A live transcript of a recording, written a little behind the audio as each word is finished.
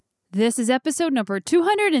This is episode number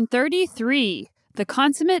 233, The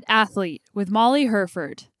Consummate Athlete with Molly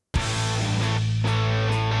Hurford.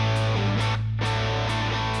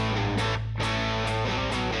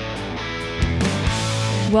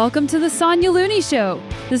 Welcome to the Sonia Looney Show.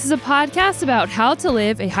 This is a podcast about how to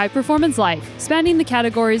live a high-performance life, spanning the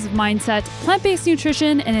categories of mindset, plant-based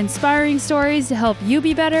nutrition, and inspiring stories to help you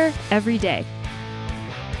be better every day.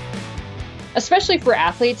 Especially for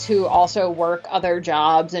athletes who also work other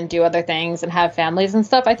jobs and do other things and have families and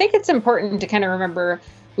stuff, I think it's important to kind of remember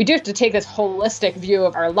we do have to take this holistic view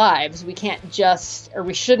of our lives. We can't just, or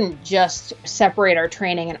we shouldn't just separate our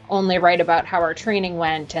training and only write about how our training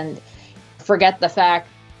went and forget the fact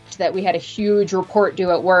that we had a huge report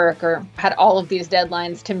due at work or had all of these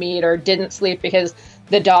deadlines to meet or didn't sleep because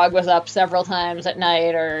the dog was up several times at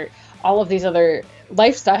night or all of these other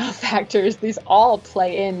lifestyle factors. These all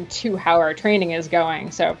play into how our training is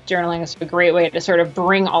going. So journaling is a great way to sort of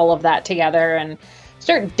bring all of that together and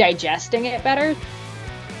start digesting it better.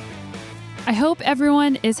 I hope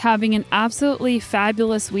everyone is having an absolutely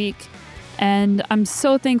fabulous week. And I'm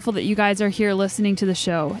so thankful that you guys are here listening to the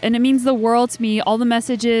show. And it means the world to me, all the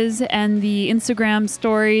messages and the Instagram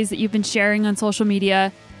stories that you've been sharing on social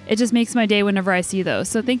media. It just makes my day whenever I see those.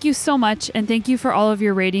 So thank you so much. And thank you for all of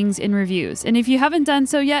your ratings and reviews. And if you haven't done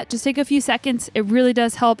so yet, just take a few seconds. It really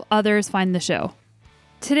does help others find the show.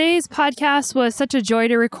 Today's podcast was such a joy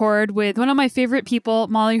to record with one of my favorite people,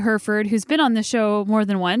 Molly Hurford, who's been on the show more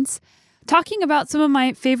than once, talking about some of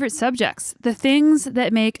my favorite subjects, the things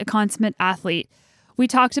that make a consummate athlete. We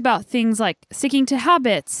talked about things like sticking to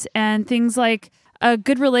habits and things like a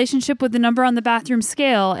good relationship with the number on the bathroom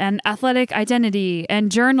scale and athletic identity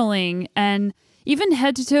and journaling and even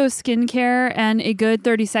head-to-toe skincare and a good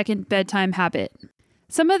 30-second bedtime habit.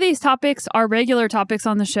 Some of these topics are regular topics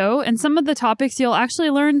on the show, and some of the topics you'll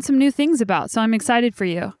actually learn some new things about, so I'm excited for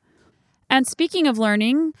you. And speaking of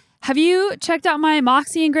learning, have you checked out my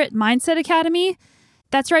Moxie and Grit Mindset Academy?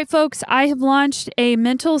 That's right, folks. I have launched a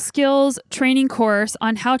mental skills training course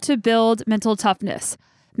on how to build mental toughness.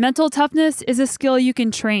 Mental toughness is a skill you can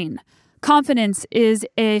train. Confidence is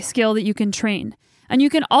a skill that you can train. And you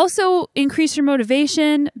can also increase your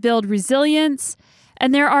motivation, build resilience,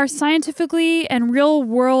 and there are scientifically and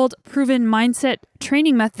real-world proven mindset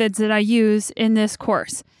training methods that I use in this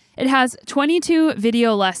course. It has 22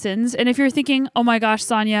 video lessons, and if you're thinking, oh my gosh,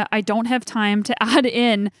 Sonia, I don't have time to add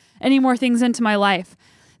in any more things into my life,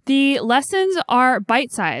 the lessons are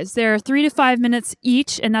bite-sized. They're 3 to 5 minutes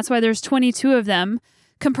each, and that's why there's 22 of them,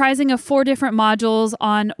 comprising of 4 different modules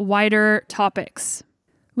on wider topics.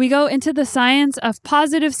 We go into the science of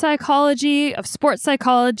positive psychology, of sports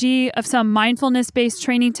psychology, of some mindfulness-based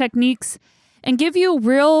training techniques, and give you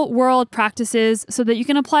real-world practices so that you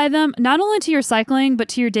can apply them not only to your cycling, but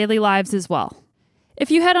to your daily lives as well.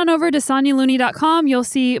 If you head on over to sonialooney.com, you'll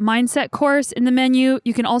see Mindset Course in the menu.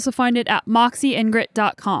 You can also find it at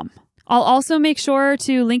moxieandgrit.com. I'll also make sure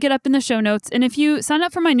to link it up in the show notes. And if you sign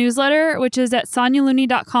up for my newsletter, which is at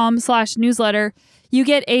sonialooney.com/newsletter, you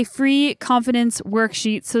get a free confidence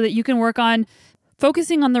worksheet so that you can work on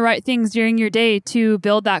focusing on the right things during your day to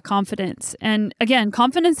build that confidence. And again,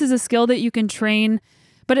 confidence is a skill that you can train,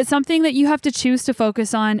 but it's something that you have to choose to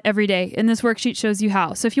focus on every day. And this worksheet shows you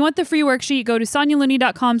how. So if you want the free worksheet, go to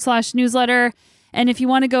sonialooney.com/newsletter. And if you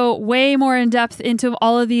want to go way more in depth into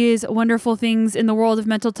all of these wonderful things in the world of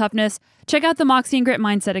mental toughness, check out the Moxie and Grit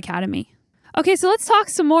Mindset Academy. Okay, so let's talk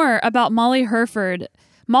some more about Molly Hurford.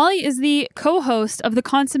 Molly is the co-host of the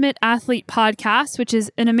Consummate Athlete podcast, which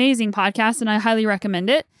is an amazing podcast, and I highly recommend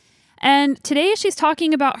it. And today she's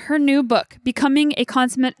talking about her new book, Becoming a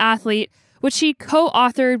Consummate Athlete, which she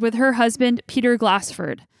co-authored with her husband, Peter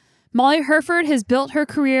Glassford. Molly Hurford has built her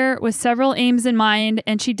career with several aims in mind,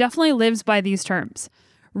 and she definitely lives by these terms.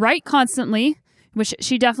 Write constantly, which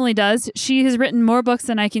she definitely does. She has written more books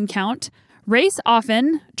than I can count. Race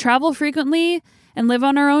often, travel frequently, and live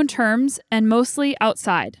on her own terms, and mostly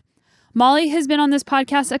outside. Molly has been on this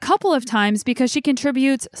podcast a couple of times because she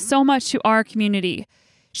contributes so much to our community.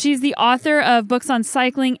 She's the author of books on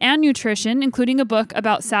cycling and nutrition, including a book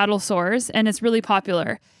about saddle sores, and it's really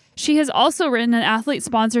popular. She has also written an athlete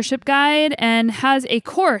sponsorship guide and has a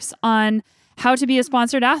course on how to be a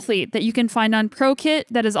sponsored athlete that you can find on ProKit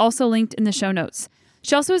that is also linked in the show notes.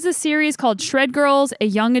 She also has a series called Shred Girls, a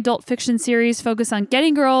young adult fiction series focused on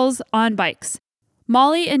getting girls on bikes.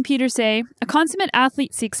 Molly and Peter say, a consummate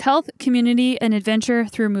athlete seeks health, community, and adventure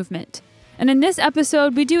through movement. And in this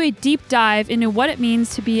episode, we do a deep dive into what it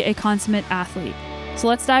means to be a consummate athlete. So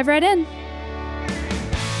let's dive right in.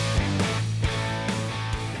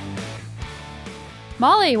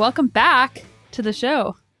 Molly, welcome back to the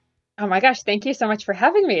show. Oh my gosh, thank you so much for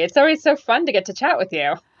having me. It's always so fun to get to chat with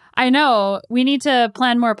you. I know. We need to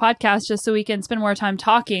plan more podcasts just so we can spend more time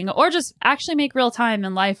talking or just actually make real time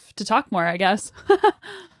in life to talk more, I guess.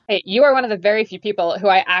 Hey, you are one of the very few people who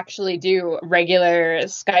I actually do regular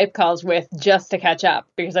Skype calls with just to catch up,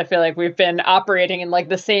 because I feel like we've been operating in like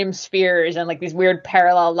the same spheres and like these weird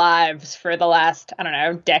parallel lives for the last, I don't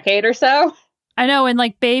know, decade or so. I know. And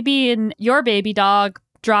like baby and your baby dog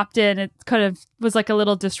dropped in, it kind of was like a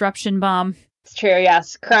little disruption bomb. It's true,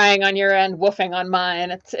 yes. Crying on your end, woofing on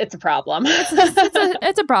mine. It's a problem.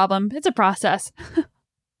 It's a problem. It's a process.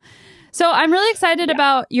 So I'm really excited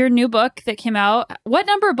about your new book that came out. What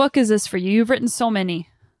number book is this for you? You've written so many.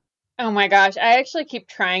 Oh my gosh, I actually keep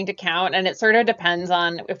trying to count, and it sort of depends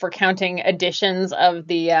on if we're counting editions of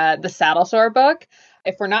the Saddle Sore book.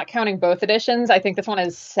 If we're not counting both editions, I think this one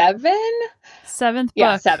is 7. Seventh book.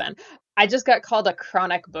 Yeah, 7. I just got called a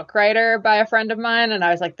chronic book writer by a friend of mine, and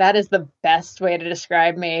I was like, that is the best way to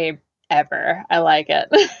describe me ever. I like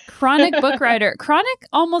it. Chronic book writer. Chronic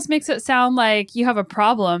almost makes it sound like you have a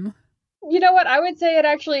problem. You know what? I would say it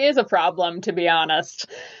actually is a problem, to be honest.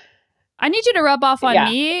 I need you to rub off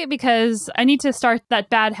on me because I need to start that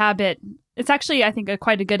bad habit. It's actually, I think,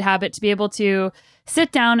 quite a good habit to be able to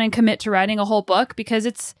sit down and commit to writing a whole book, because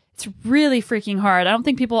it's really freaking hard. I don't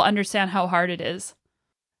think people understand how hard it is.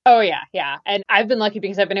 Oh, yeah, yeah. And I've been lucky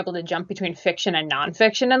because I've been able to jump between fiction and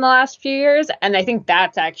nonfiction in the last few years. And I think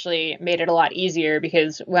that's actually made it a lot easier,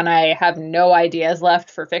 because when I have no ideas left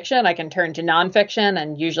for fiction, I can turn to nonfiction.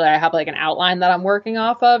 And usually I have like an outline that I'm working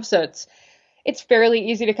off of. So it's fairly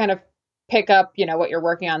easy to kind of pick up, what you're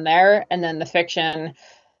working on there. And then the fiction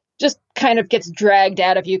just kind of gets dragged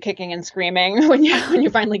out of you kicking and screaming when you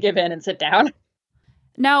finally give in and sit down.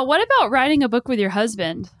 Now, what about writing a book with your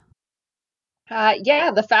husband?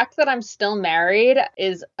 Yeah, the fact that I'm still married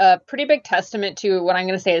is a pretty big testament to what I'm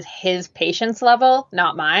going to say is his patience level,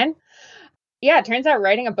 not mine. Yeah, it turns out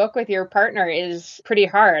writing a book with your partner is pretty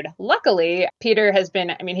hard. Luckily, Peter he's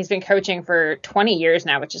been coaching for 20 years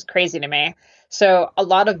now, which is crazy to me. So a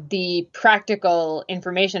lot of the practical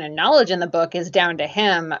information and knowledge in the book is down to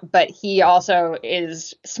him, but he also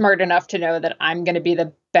is smart enough to know that I'm going to be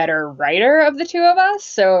the better writer of the two of us.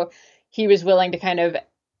 So he was willing to kind of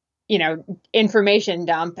information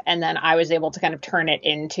dump, and then I was able to kind of turn it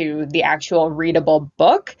into the actual readable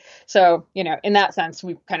book. So, in that sense,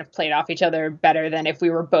 we kind of played off each other better than if we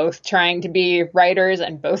were both trying to be writers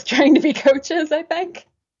and both trying to be coaches, I think.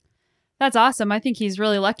 That's awesome. I think he's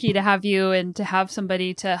really lucky to have you and to have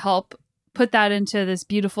somebody to help put that into this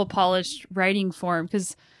beautiful, polished writing form,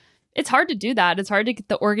 because it's hard to do that. It's hard to get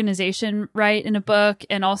the organization right in a book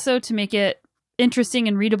and also to make it interesting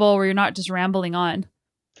and readable where you're not just rambling on.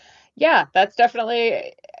 Yeah, that's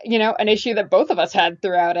definitely, an issue that both of us had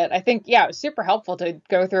throughout it. I think, it was super helpful to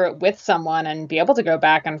go through it with someone and be able to go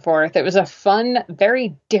back and forth. It was a fun,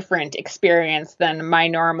 very different experience than my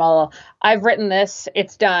normal, I've written this,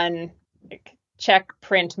 it's done, check,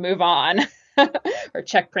 print, move on, or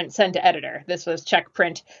check, print, send to editor. This was check,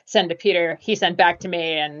 print, send to Peter. He sent back to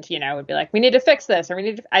me and, would be like, we need to fix this, or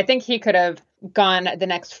I think he could have gone the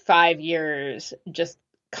next 5 years just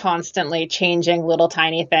constantly changing little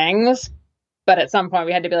tiny things. But at some point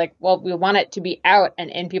we had to be like, well, we want it to be out and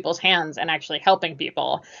in people's hands and actually helping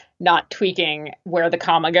people, not tweaking where the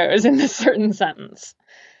comma goes in this certain sentence.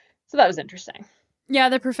 So that was interesting. Yeah,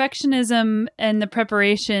 the perfectionism and the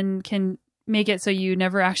preparation can make it so you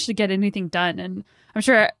never actually get anything done. And I'm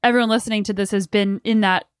sure everyone listening to this has been in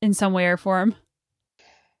that in some way or form.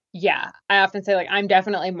 Yeah, I often say, I'm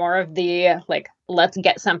definitely more of the, let's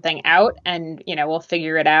get something out and, we'll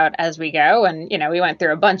figure it out as we go. And, we went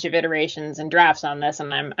through a bunch of iterations and drafts on this,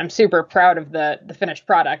 and I'm super proud of the finished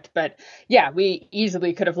product. But yeah, we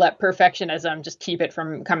easily could have let perfectionism just keep it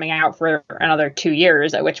from coming out for another 2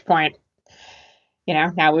 years, at which point,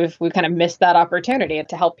 now we've kind of missed that opportunity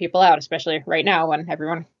to help people out, especially right now when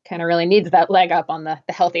everyone kind of really needs that leg up on the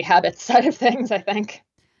healthy habits side of things, I think.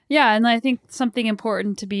 Yeah, and I think something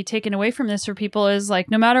important to be taken away from this for people is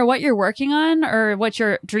no matter what you're working on or what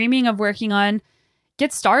you're dreaming of working on,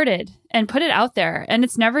 get started and put it out there. And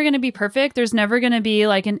it's never going to be perfect. There's never going to be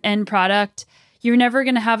an end product. You're never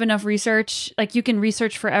going to have enough research. You can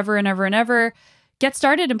research forever and ever and ever. Get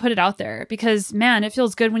started and put it out there, because man, it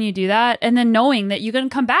feels good when you do that. And then knowing that you can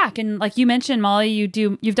come back and, like you mentioned, Molly,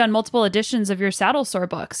 you've done multiple editions of your Saddle Sore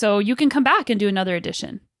book, so you can come back and do another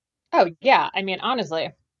edition. Oh yeah,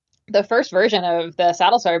 honestly, the first version of the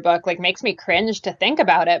Saddle Sore book makes me cringe to think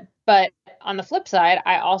about it. But on the flip side,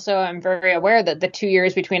 I also am very aware that the 2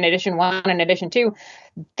 years between edition 1 and edition 2,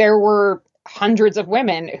 there were hundreds of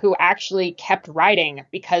women who actually kept riding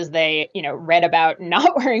because they, read about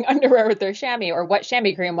not wearing underwear with their chamois, or what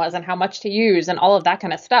chamois cream was and how much to use and all of that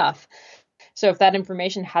kind of stuff. So if that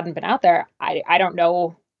information hadn't been out there, I don't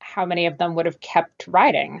know how many of them would have kept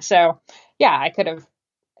riding. So yeah, I could have,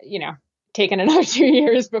 taken another 2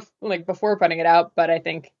 years before putting it out, but I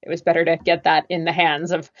think it was better to get that in the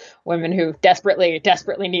hands of women who desperately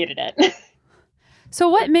needed it. So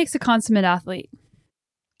what makes a consummate athlete?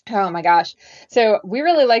 Oh my gosh. So we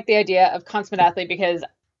really like the idea of consummate athlete because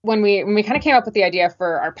when we kind of came up with the idea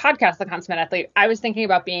for our podcast, The Consummate Athlete, I was thinking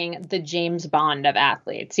about being the James Bond of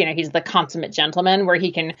athletes. He's the consummate gentleman where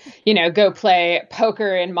he can, go play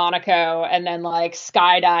poker in Monaco and then like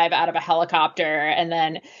skydive out of a helicopter and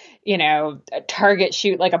then, target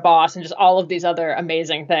shoot like a boss and just all of these other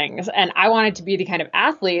amazing things. And I wanted to be the kind of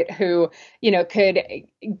athlete who, could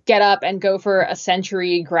get up and go for a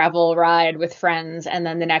century gravel ride with friends. And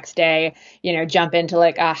then the next day, jump into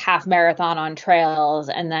like a half marathon on trails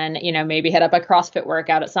and then, maybe hit up a CrossFit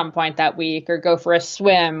workout at some point that week or go for a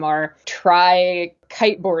swim or try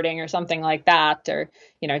kiteboarding or something like that. Or,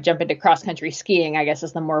 jump into cross country skiing, I guess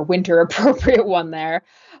is the more winter appropriate one there.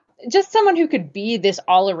 Just someone who could be this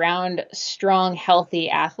all around strong,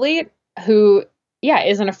 healthy athlete who,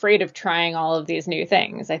 isn't afraid of trying all of these new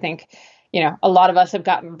things. I think, a lot of us have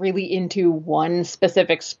gotten really into one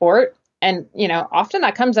specific sport. And, often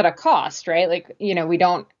that comes at a cost, right? Like,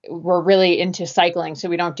 we're really into cycling, so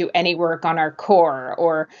we don't do any work on our core,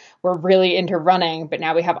 or we're really into running, but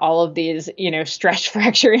now we have all of these, stretch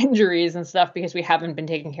fracture injuries and stuff because we haven't been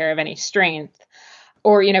taking care of any strength.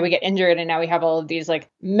 Or, we get injured and now we have all of these like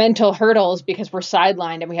mental hurdles because we're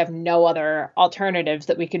sidelined and we have no other alternatives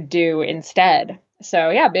that we could do instead. So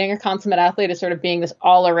yeah, being a consummate athlete is sort of being this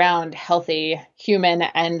all around healthy human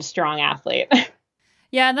and strong athlete.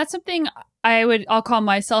 Yeah, and that's something I'll call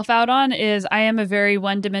myself out on is I am a very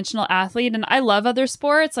one-dimensional athlete and I love other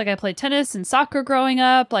sports. Like I played tennis and soccer growing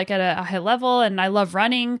up, like at a high level, and I love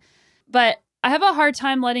running. But I have a hard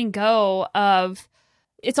time letting go of,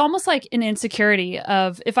 it's almost like an insecurity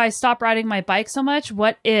of if I stop riding my bike so much,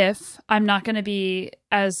 what if I'm not going to be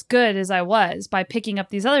as good as I was by picking up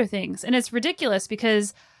these other things? And it's ridiculous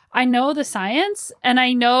because I know the science and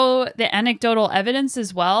I know the anecdotal evidence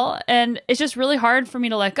as well. And it's just really hard for me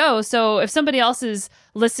to let go. So if somebody else is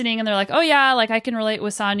listening and they're like, oh yeah, like I can relate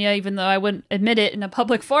with Sonia, even though I wouldn't admit it in a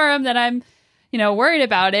public forum that I'm, worried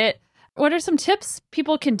about it. What are some tips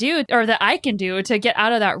people can do or that I can do to get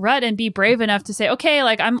out of that rut and be brave enough to say, okay,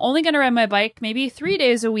 like I'm only going to ride my bike maybe 3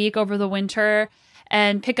 days a week over the winter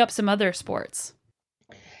and pick up some other sports?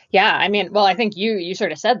 Yeah, I mean, well, I think you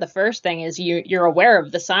sort of said the first thing is you're aware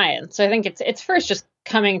of the science. So I think it's first just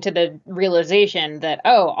coming to the realization that,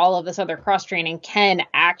 oh, all of this other cross training can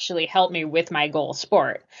actually help me with my goal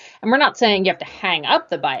sport. And we're not saying you have to hang up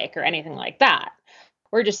the bike or anything like that.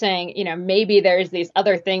 We're just saying, maybe there's these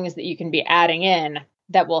other things that you can be adding in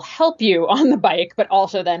that will help you on the bike, but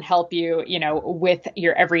also then help you, with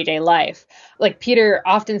your everyday life. Like Peter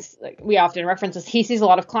we often reference this, he sees a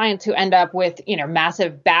lot of clients who end up with,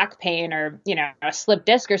 massive back pain or, a slip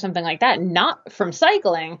disc or something like that, not from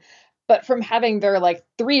cycling, but from having their like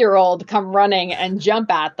 3-year-old come running and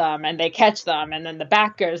jump at them and they catch them and then the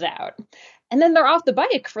back goes out. And then they're off the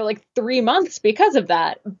bike for like 3 months because of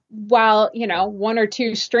that, while, 1 or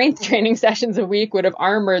 2 strength training sessions a week would have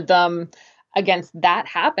armored them against that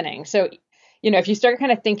happening. So, if you start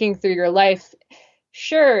kind of thinking through your life,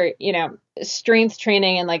 sure, strength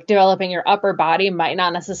training and like developing your upper body might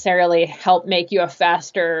not necessarily help make you a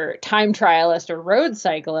faster time trialist or road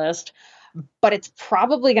cyclist, but it's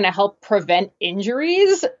probably going to help prevent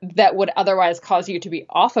injuries that would otherwise cause you to be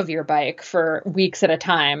off of your bike for weeks at a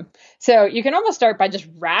time. So you can almost start by just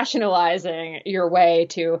rationalizing your way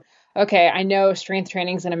to, okay, I know strength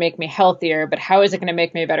training is going to make me healthier, but how is it going to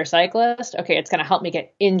make me a better cyclist? Okay, it's going to help me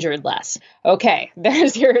get injured less. Okay,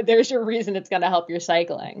 there's your reason it's going to help your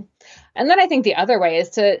cycling. And then I think the other way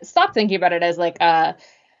is to stop thinking about it as like a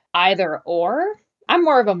either or. I'm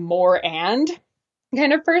more of a more and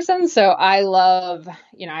kind of person. So I love,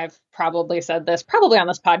 I've probably said this probably on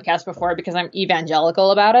this podcast before because I'm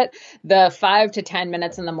evangelical about it. The 5 to 10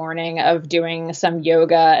 minutes in the morning of doing some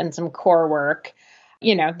yoga and some core work,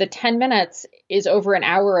 the 10 minutes is over an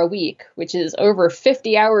hour a week, which is over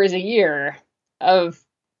 50 hours a year of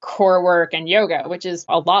core work and yoga, which is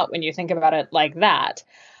a lot when you think about it like that.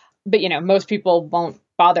 But, most people won't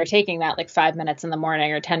bother taking that like 5 minutes in the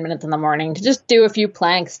morning or 10 minutes in the morning to just do a few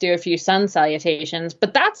planks, do a few sun salutations.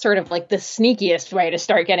 But that's sort of like the sneakiest way to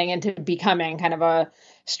start getting into becoming kind of a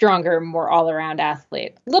stronger, more all-around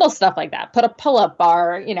athlete. Little stuff like that. Put a pull-up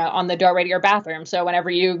bar, on the doorway to your bathroom. So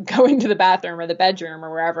whenever you go into the bathroom or the bedroom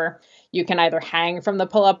or wherever, you can either hang from the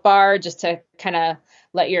pull-up bar just to kind of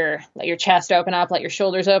let your chest open up, let your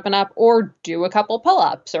shoulders open up, or do a couple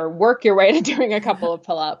pull-ups or work your way to doing a couple of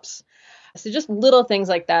pull-ups. So just little things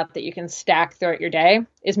like that you can stack throughout your day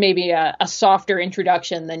is maybe a softer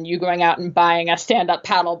introduction than you going out and buying a stand-up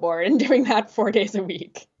paddleboard and doing that 4 days a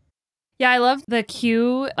week. Yeah, I love the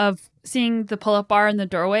cue of seeing the pull-up bar in the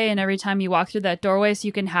doorway and every time you walk through that doorway so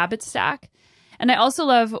you can habit stack. And I also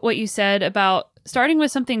love what you said about starting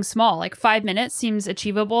with something small, like 5 minutes seems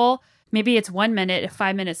achievable. Maybe it's 1 minute if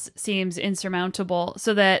 5 minutes seems insurmountable,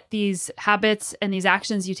 so that these habits and these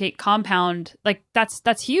actions you take compound. Like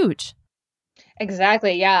that's huge.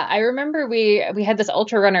 Exactly. Yeah. I remember we had this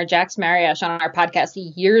ultra runner, Jax Mariash, on our podcast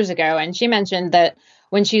years ago, and she mentioned that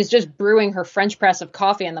when she's just brewing her French press of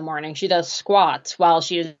coffee in the morning, she does squats while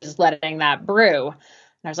she's letting that brew. And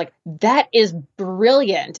I was like, that is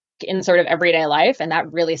brilliant in sort of everyday life. And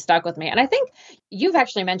that really stuck with me. And I think you've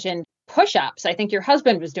actually mentioned push-ups. I think your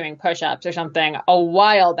husband was doing push-ups or something a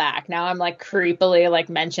while back. Now I'm like creepily like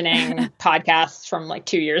mentioning podcasts from like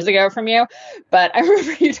 2 years ago from you. But I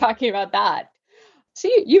remember you talking about that. So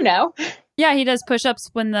you know. Yeah, he does push-ups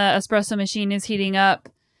when the espresso machine is heating up.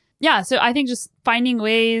 Yeah, so I think just finding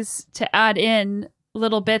ways to add in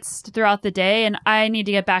little bits throughout the day, and I need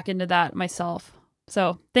to get back into that myself.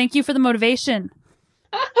 So thank you for the motivation.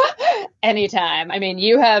 Anytime. I mean,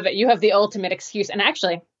 you have the ultimate excuse. And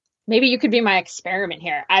actually, maybe you could be my experiment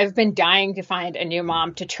here. I've been dying to find a new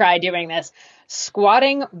mom to try doing this.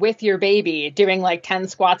 Squatting with your baby, doing like 10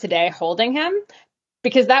 squats a day, holding him.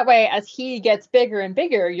 Because that way, as he gets bigger and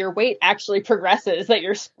bigger, your weight actually progresses, that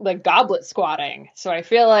you're like goblet squatting. So I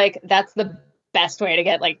feel like that's the best way to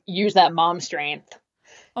get use that mom strength.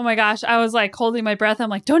 Oh my gosh. I was like holding my breath. I'm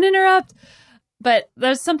like, don't interrupt. But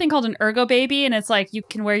there's something called an ergo baby. And it's like you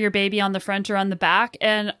can wear your baby on the front or on the back.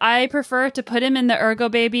 And I prefer to put him in the ergo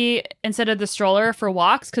baby instead of the stroller for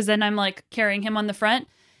walks, because then I'm like carrying him on the front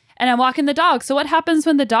and I'm walking the dog. So what happens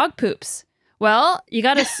when the dog poops? Well, you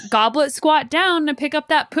got to goblet squat down to pick up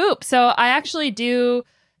that poop. So I actually do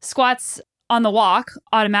squats on the walk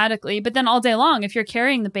automatically, but then all day long, if you're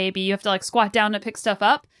carrying the baby, you have to squat down to pick stuff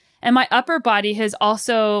up. And my upper body has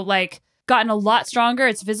also gotten a lot stronger.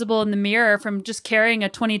 It's visible in the mirror from just carrying a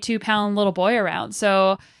 22-pound little boy around.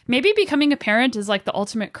 So maybe becoming a parent is the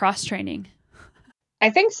ultimate cross training. I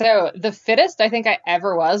think so. The fittest I think I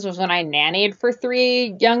ever was when I nannied for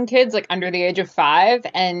 3 young kids, under the age of 5.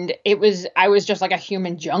 And I was just like a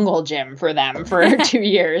human jungle gym for them for 2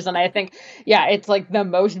 years. And I think, yeah, it's the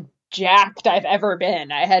most jacked I've ever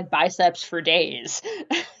been. I had biceps for days.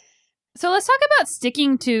 So let's talk about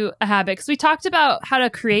sticking to a habit, because we talked about how to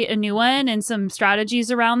create a new one and some strategies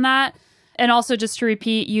around that. And also, just to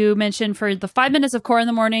repeat, you mentioned for the 5 minutes of core in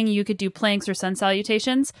the morning, you could do planks or sun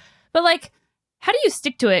salutations. But how do you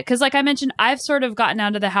stick to it? Because I mentioned, I've sort of gotten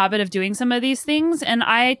out of the habit of doing some of these things, and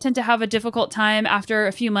I tend to have a difficult time after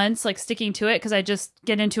a few months, sticking to it, because I just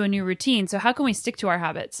get into a new routine. So how can we stick to our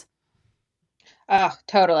habits? Oh,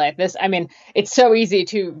 totally. It's so easy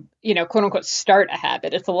to, quote unquote, start a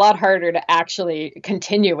habit. It's a lot harder to actually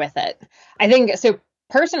continue with it. I think so.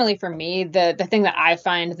 Personally, for me, the thing that I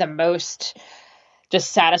find the most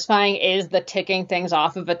just satisfying is the ticking things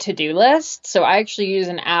off of a to-do list. So I actually use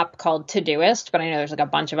an app called Todoist, but I know there's a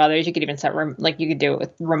bunch of others. You could even set, you could do it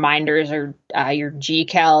with reminders or your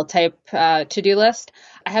GCal type to-do list.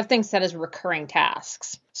 I have things set as recurring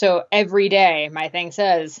tasks. So every day my thing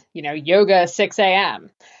says, yoga 6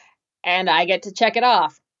 a.m. and I get to check it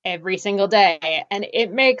off every single day. And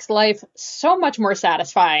it makes life so much more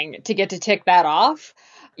satisfying to get to tick that off.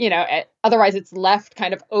 Otherwise it's left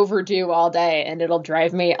kind of overdue all day and it'll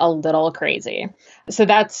drive me a little crazy. So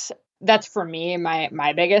that's for me,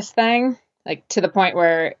 my biggest thing, to the point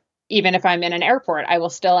where even if I'm in an airport, I will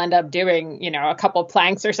still end up doing, a couple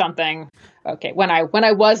planks or something. Okay. When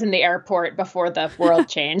I was in the airport before the world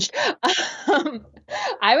changed,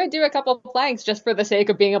 I would do a couple planks just for the sake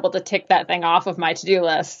of being able to tick that thing off of my to-do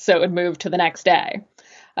list so it would move to the next day.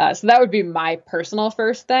 So that would be my personal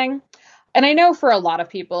first thing. And I know for a lot of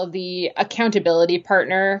people, the accountability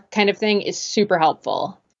partner kind of thing is super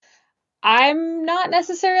helpful. I'm not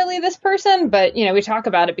necessarily this person, but, we talk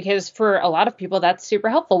about it because for a lot of people, that's super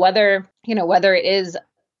helpful, whether it is,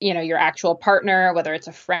 your actual partner, whether it's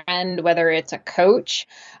a friend, whether it's a coach,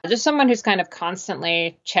 just someone who's kind of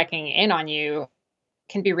constantly checking in on you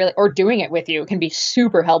can be really, or doing it with you can be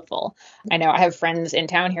super helpful. I know I have friends in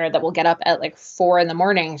town here that will get up at like 4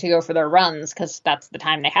 a.m. to go for their runs because that's the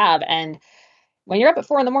time they have. And when you're up at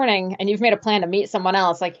 4 a.m. and you've made a plan to meet someone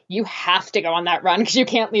else, like you have to go on that run because you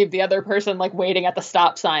can't leave the other person like waiting at the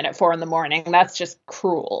stop sign at 4 a.m. That's just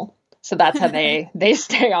cruel. So that's how they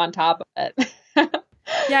stay on top of it.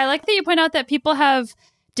 Yeah, I like that you point out that people have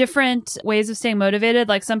different ways of staying motivated.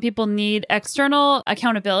 Like some people need external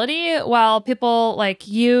accountability, while people like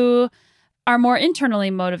you are more internally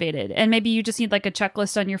motivated. And maybe you just need like a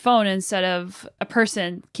checklist on your phone instead of a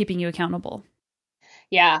person keeping you accountable.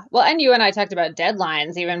 Yeah. Well, and you and I talked about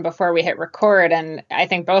deadlines even before we hit record. And I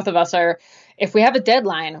think both of us are, if we have a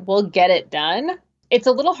deadline, we'll get it done. It's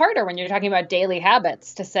a little harder when you're talking about daily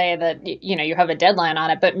habits to say that, you have a deadline on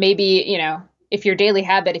it, but maybe, if your daily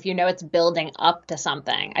habit, if you know it's building up to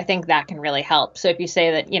something, I think that can really help. So if you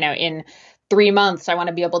say that, in 3 months, I want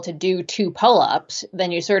to be able to do 2 pull-ups,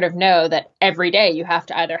 then you sort of know that every day you have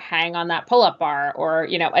to either hang on that pull-up bar or,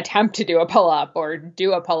 attempt to do a pull-up or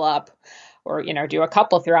do a pull-up or, do a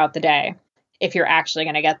couple throughout the day if you're actually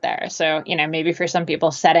going to get there. So, maybe for some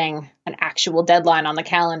people setting an actual deadline on the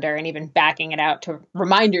calendar and even backing it out to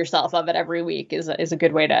remind yourself of it every week is a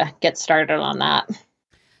good way to get started on that.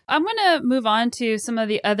 I'm going to move on to some of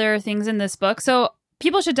the other things in this book. So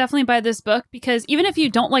people should definitely buy this book because even if you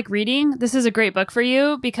don't like reading, this is a great book for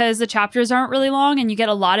you because the chapters aren't really long and you get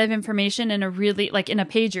a lot of information in in a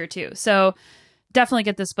page or two. So definitely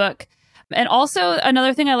get this book. And also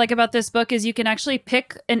another thing I like about this book is you can actually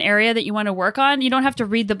pick an area that you want to work on. You don't have to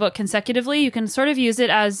read the book consecutively. You can sort of use it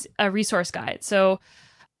as a resource guide. So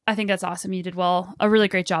I think that's awesome. You did a really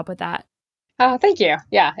great job with that. Oh, thank you.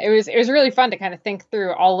 Yeah, it was really fun to kind of think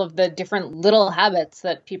through all of the different little habits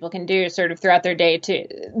that people can do sort of throughout their day too.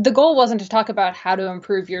 The goal wasn't to talk about how to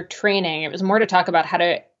improve your training. It was more to talk about how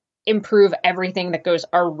to improve everything that goes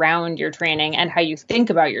around your training and how you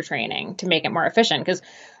think about your training to make it more efficient. Because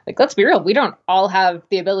let's be real, we don't all have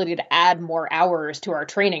the ability to add more hours to our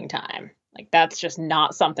training time. That's just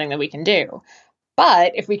not something that we can do.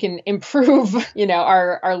 But if we can improve,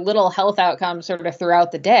 our little health outcomes sort of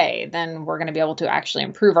throughout the day, then we're going to be able to actually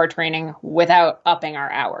improve our training without upping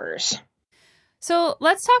our hours. So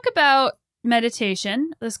let's talk about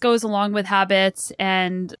meditation. This goes along with habits.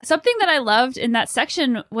 And something that I loved in that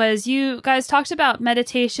section was you guys talked about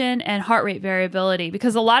meditation and heart rate variability,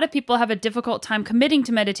 because a lot of people have a difficult time committing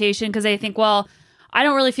to meditation because they think, well, I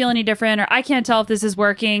don't really feel any different, or I can't tell if this is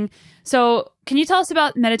working. So can you tell us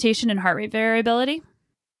about meditation and heart rate variability?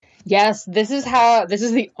 Yes, this is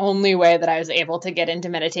the only way that I was able to get into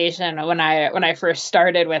meditation when I first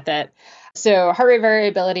started with it. So heart rate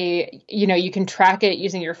variability, you can track it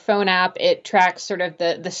using your phone app. It tracks sort of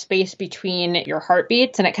the space between your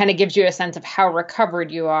heartbeats, and it kind of gives you a sense of how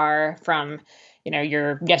recovered you are from,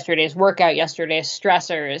 your yesterday's workout, yesterday's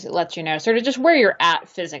stressors. It lets you know sort of just where you're at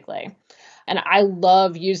physically. And I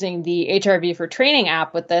love using the HRV for Training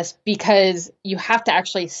app with this because you have to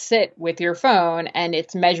actually sit with your phone and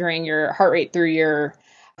it's measuring your heart rate through your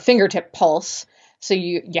fingertip pulse. So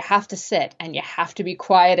you have to sit and you have to be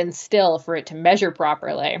quiet and still for it to measure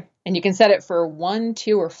properly. And you can set it for 1,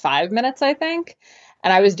 2, or 5 minutes, I think.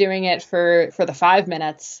 And I was doing it for the 5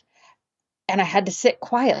 minutes and I had to sit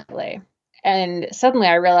quietly. And suddenly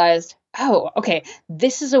I realized, oh, okay,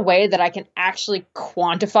 this is a way that I can actually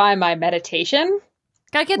quantify my meditation.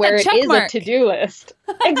 Gotta get where that check it is mark. A to-do list.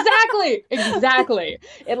 Exactly.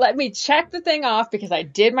 It let me check the thing off because I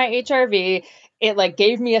did my HRV. It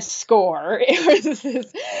gave me a score. It was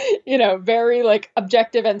this, very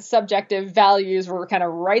objective and subjective values were kind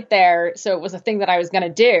of right there. So it was a thing that I was going to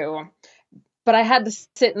do. But I had to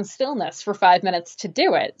sit in stillness for 5 minutes to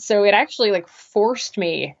do it. So it actually forced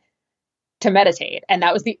me to meditate. And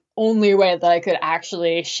that was the only way that I could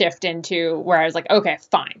actually shift into where I was like, okay,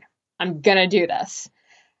 fine, I'm going to do this.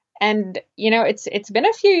 And, it's been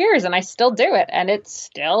a few years and I still do it. And it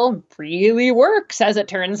still really works, as it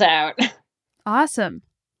turns out. Awesome.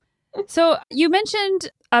 So you mentioned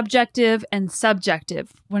objective and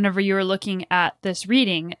subjective whenever you were looking at this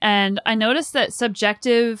reading. And I noticed that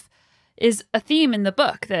subjective is a theme in the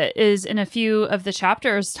book that is in a few of the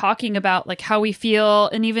chapters talking about how we feel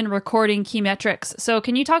and even recording key metrics. So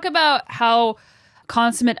can you talk about how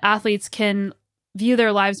consummate athletes can view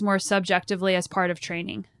their lives more subjectively as part of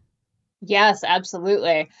training? Yes,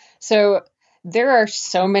 absolutely. So There are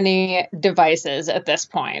so many devices at this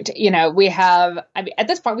point. You know, we have, I mean, at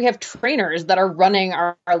this point, we have trainers that are running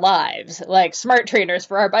our lives, like smart trainers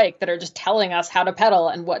for our bike that are just telling us how to pedal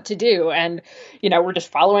and what to do. And, you know, we're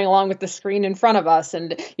just following along with the screen in front of us.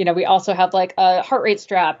 And, you know, we also have like a heart rate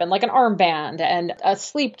strap and like an armband and a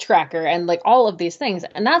sleep tracker and like all of these things.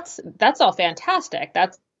 And that's all fantastic.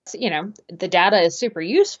 That's, you know, the data is super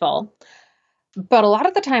useful. But a lot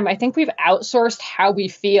of the time, I think we've outsourced how we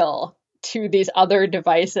feel to these other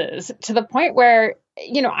devices to the point where,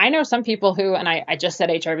 you know, I know some people who, and I just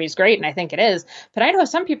said HRV is great, and I think it is, but I know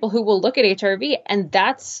some people who will look at HRV and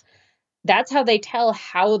that's how they tell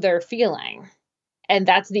how they're feeling. And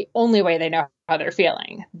that's the only way they know how they're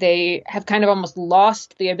feeling. They have kind of almost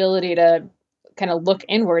lost the ability to kind of look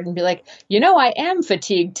inward and be like, you know, I am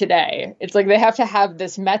fatigued today. It's like they have to have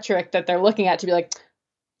this metric that they're looking at to be like,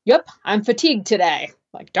 yep, I'm fatigued today.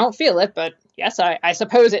 Like, don't feel it, but yes, I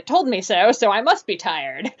suppose it told me so I must be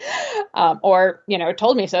tired. Or, you know, it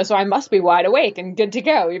told me so I must be wide awake and good to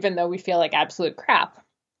go, even though we feel like absolute crap.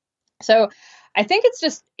 So I think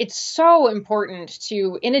it's so important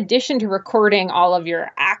to, in addition to recording all of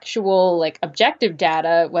your actual like objective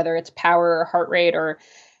data, whether it's power or heart rate or,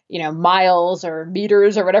 you know, miles or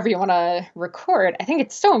meters or whatever you want to record, I think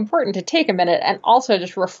it's so important to take a minute and also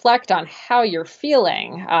just reflect on how you're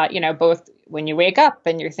feeling, you know, both when you wake up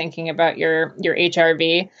and you're thinking about your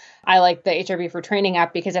HRV. I like the HRV for Training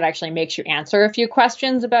app because it actually makes you answer a few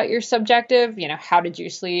questions about your subjective, you know, how did you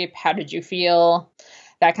sleep? How did you feel?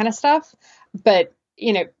 That kind of stuff. But,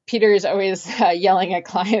 you know, Peter is always yelling at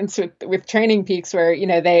clients with Training Peaks where, you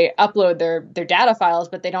know, they upload their data files,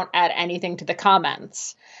 but they don't add anything to the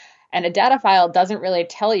comments. And a data file doesn't really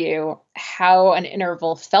tell you how an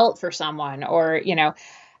interval felt for someone or, you know,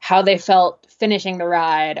 how they felt finishing the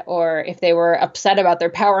ride or if they were upset about their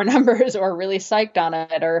power numbers or really psyched on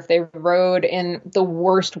it or if they rode in the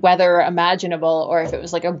worst weather imaginable or if it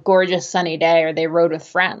was like a gorgeous sunny day or they rode with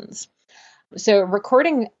friends. So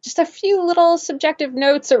recording just a few little subjective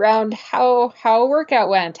notes around how a workout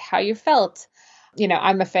went, how you felt. You know,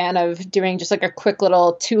 I'm a fan of doing just like a quick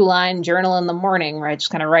little 2-line journal in the morning where I just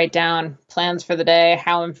kind of write down plans for the day,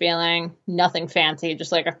 how I'm feeling, nothing fancy,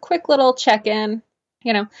 just like a quick little check-in.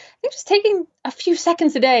 You know, I think just taking a few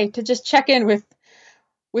seconds a day to just check in with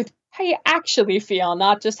how you actually feel,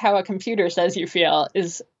 not just how a computer says you feel,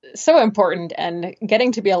 is so important and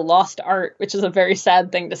getting to be a lost art, which is a very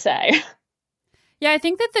sad thing to say. Yeah, I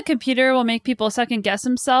think that the computer will make people second guess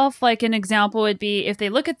themselves. Like an example would be if they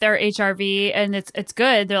look at their HRV and it's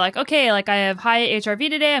good, they're like, okay, like I have high HRV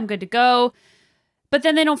today, I'm good to go. But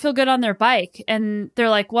then they don't feel good on their bike. And they're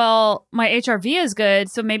like, well, my HRV is good,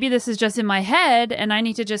 so maybe this is just in my head and I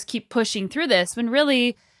need to just keep pushing through this. When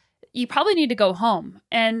really, you probably need to go home.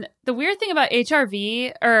 And the weird thing about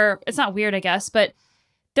HRV, or it's not weird, I guess, but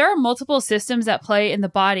there are multiple systems at play in the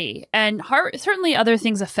body, and certainly other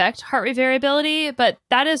things affect heart rate variability, but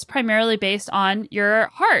that is primarily based on your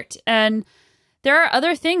heart. And there are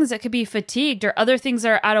other things that could be fatigued or other things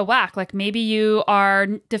that are out of whack. Like maybe you are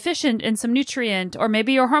deficient in some nutrient, or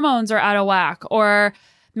maybe your hormones are out of whack, or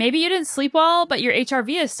maybe you didn't sleep well, but your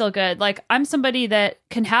HRV is still good. Like I'm somebody that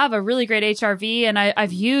can have a really great HRV, and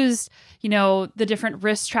I've used, you know, the different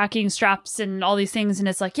wrist tracking straps and all these things. And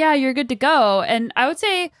it's like, yeah, you're good to go. And I would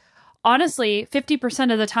say, honestly,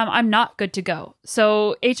 50% of the time, I'm not good to go.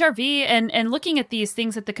 So HRV and looking at these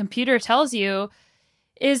things that the computer tells you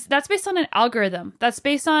that's based on an algorithm. That's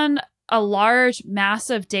based on a large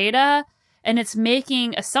mass of data, and it's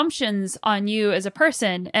making assumptions on you as a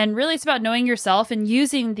person. And really, it's about knowing yourself and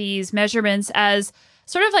using these measurements as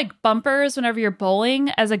sort of like bumpers whenever you're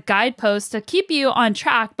bowling as a guidepost to keep you on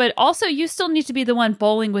track, but also you still need to be the one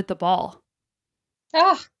bowling with the ball.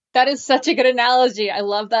 Ah, that is such a good analogy. I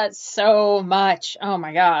love that so much. Oh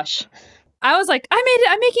my gosh. I was like, I made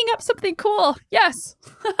it. I'm making up something cool. Yes.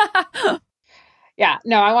 Yeah,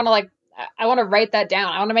 no, I want to write that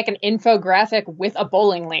down. I want to make an infographic with a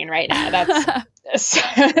bowling lane right now.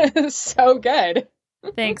 That's so good.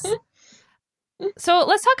 Thanks. So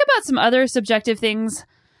let's talk about some other subjective things.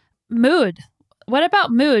 Mood. What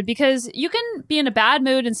about mood? Because you can be in a bad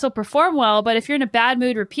mood and still perform well, but if you're in a bad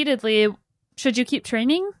mood repeatedly, should you keep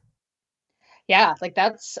training? Yeah, like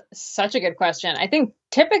that's such a good question. I think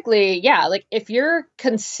typically, yeah, like if you're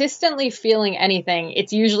consistently feeling anything,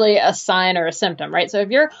 it's usually a sign or a symptom, right? So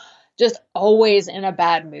if you're just always in a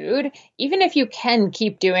bad mood, even if you can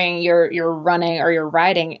keep doing your running or your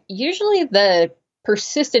riding, usually the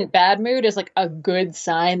persistent bad mood is like a good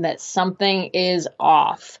sign that something is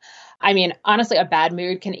off. I mean, honestly, a bad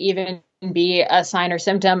mood can even be a sign or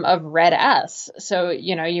symptom of red S. So,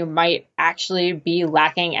 you might actually be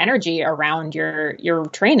lacking energy around your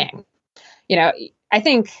training. I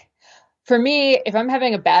think for me, if I'm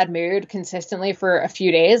having a bad mood consistently for a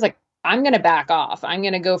few days, like I'm going to back off. I'm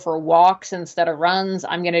going to go for walks instead of runs.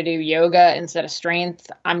 I'm going to do yoga instead of strength.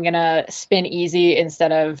 I'm going to spin easy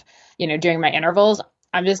instead of, doing my intervals.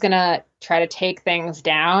 I'm just going to try to take things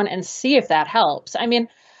down and see if that helps. I mean,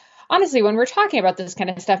 honestly, when we're talking about this kind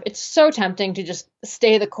of stuff, it's so tempting to just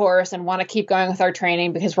stay the course and want to keep going with our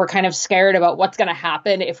training because we're kind of scared about what's going to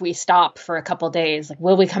happen if we stop for a couple days. Like,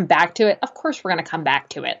 will we come back to it? Of course, we're going to come back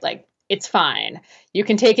to it. Like, it's fine. You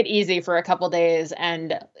can take it easy for a couple days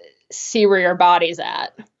and see where your body's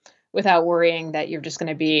at without worrying that you're just going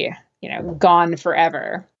to be, gone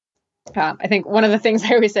forever. I think one of the things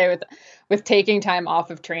I always say with taking time off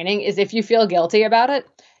of training is if you feel guilty about it,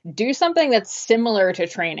 do something that's similar to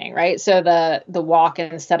training, right? So the walk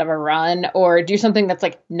instead of a run, or do something that's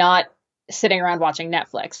like not sitting around watching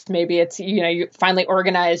Netflix. Maybe it's, you finally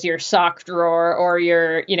organize your sock drawer or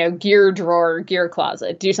your, gear drawer, gear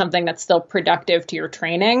closet. Do something that's still productive to your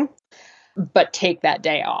training, but take that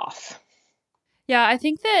day off. Yeah, I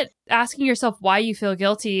think that asking yourself why you feel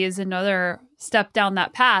guilty is another step down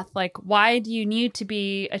that path. Like, why do you need to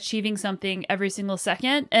be achieving something every single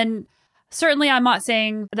second? And certainly I'm not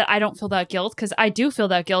saying that I don't feel that guilt, because I do feel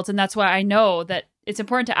that guilt. And that's why I know that it's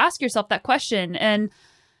important to ask yourself that question. And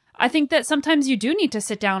I think that sometimes you do need to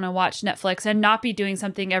sit down and watch Netflix and not be doing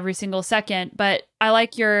something every single second. But I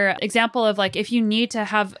like your example of like, if you need to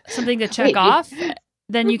have something to check off,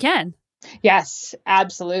 then you can. Yes,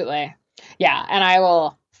 absolutely. Yeah. And I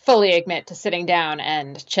will fully admit to sitting down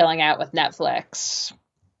and chilling out with Netflix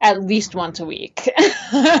at least once a week.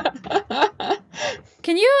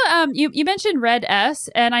 Can you, you mentioned Red S,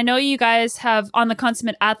 and I know you guys have on the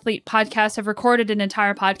Consummate Athlete podcast have recorded an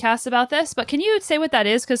entire podcast about this, but can you say what that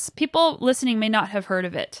is? Because people listening may not have heard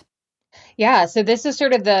of it. Yeah, so this is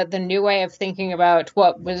sort of the new way of thinking about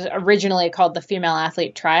what was originally called the female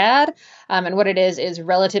athlete triad. And what it is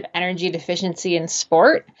relative energy deficiency in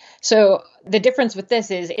sport. So the difference with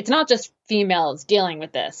this is it's not just females dealing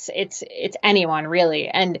with this. It's anyone really.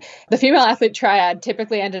 And the female athlete triad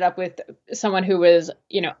typically ended up with someone who was,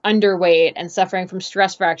 underweight and suffering from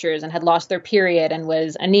stress fractures and had lost their period and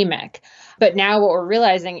was anemic. But now what we're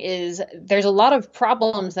realizing is there's a lot of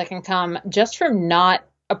problems that can come just from not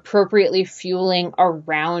appropriately fueling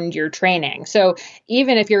around your training. So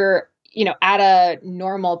even if you're, at a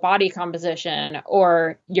normal body composition,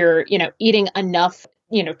 or you're, eating enough,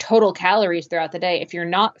 total calories throughout the day, if you're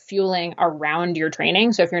not fueling around your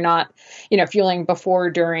training, so if you're not, fueling before,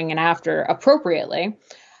 during, and after appropriately,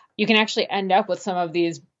 you can actually end up with some of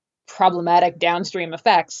these problematic downstream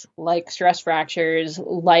effects like stress fractures,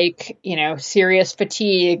 like, serious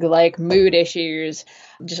fatigue, like mood issues,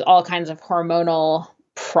 just all kinds of hormonal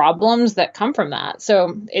problems that come from that.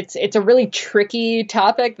 So it's a really tricky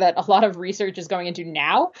topic that a lot of research is going into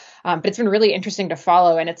now, but it's been really interesting to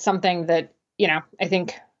follow. And it's something that, I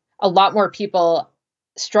think a lot more people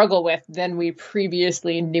struggle with than we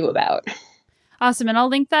previously knew about. Awesome. And I'll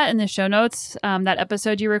link that in the show notes. That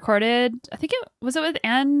episode you recorded, I think it was with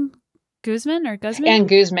Ann Guzman or Guzman? Ann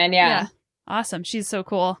Guzman, yeah. Awesome. She's so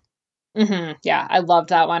cool. Mm-hmm. Yeah, I loved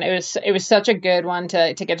that one. It was such a good one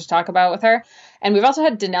to get to talk about with her. And we've also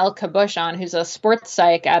had Danelle Kabush on, who's a sports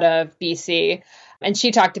psych out of BC. And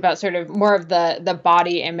she talked about sort of more of the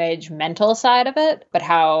body image mental side of it, but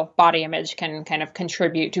how body image can kind of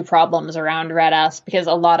contribute to problems around Red S, because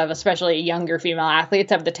a lot of especially younger female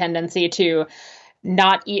athletes have the tendency to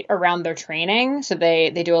not eat around their training. So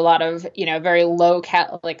they do a lot of, very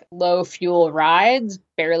low fuel rides,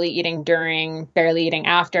 barely eating during, barely eating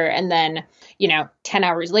after. And then, 10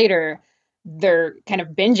 hours later, they're kind of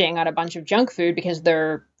binging on a bunch of junk food because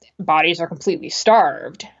their bodies are completely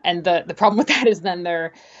starved. And the problem with that is then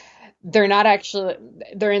they're not actually,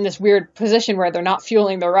 they're in this weird position where they're not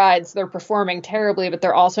fueling the rides. They're performing terribly, but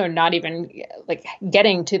they're also not even like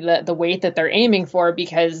getting to the weight that they're aiming for,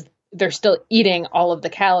 because they're still eating all of the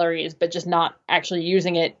calories, but just not actually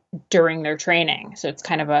using it during their training. So it's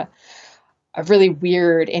kind of a really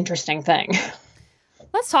weird, interesting thing.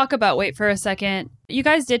 Let's talk about weight for a second. You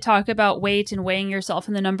guys did talk about weight and weighing yourself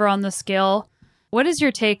and the number on the scale. What is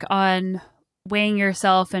your take on weighing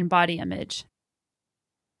yourself and body image?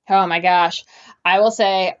 Oh my gosh. I will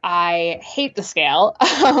say I hate the scale.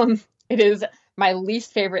 It is my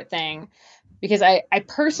least favorite thing, because I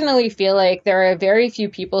personally feel like there are very few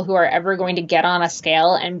people who are ever going to get on a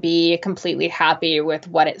scale and be completely happy with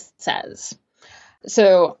what it says.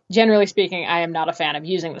 So generally speaking, I am not a fan of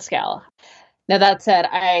using the scale. Now, that said,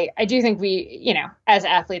 I do think we, as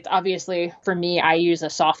athletes, obviously for me, I use a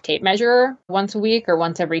soft tape measure once a week or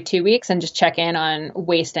once every 2 weeks and just check in on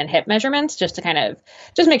waist and hip measurements just to kind of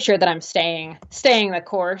just make sure that I'm staying the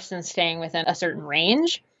course and staying within a certain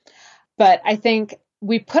range. But I think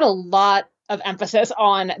we put a lot of emphasis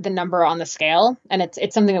on the number on the scale, and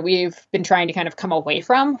it's something that we've been trying to kind of come away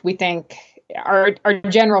from. We think our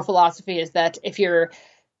general philosophy is that if you're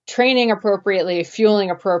training appropriately, fueling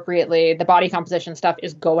appropriately, the body composition stuff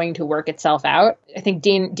is going to work itself out. I think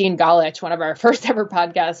Dean Galich, one of our first ever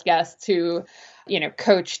podcast guests who,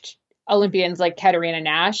 coached Olympians like Katarina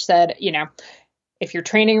Nash, said, if you're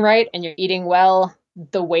training right and you're eating well,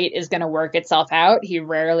 the weight is going to work itself out. He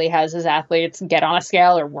rarely has his athletes get on a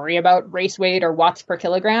scale or worry about race weight or watts per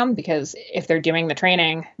kilogram, because if they're doing the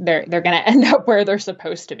training, they're going to end up where they're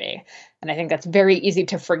supposed to be. And I think that's very easy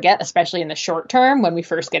to forget, especially in the short term. When we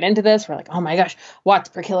first get into this, we're like, oh my gosh, watts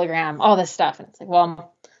per kilogram, all this stuff. And it's like,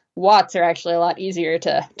 well, watts are actually a lot easier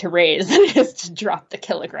to raise than it is to drop the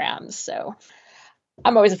kilograms. So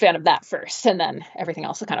I'm always a fan of that first, and then everything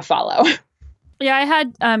else will kind of follow. Yeah, I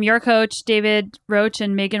had your coach, David Roach,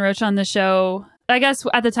 and Megan Roach on the show. I guess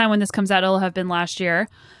at the time when this comes out, it'll have been last year.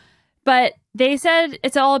 But they said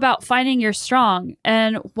it's all about finding your strong.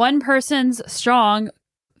 And one person's strong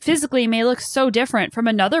physically may look so different from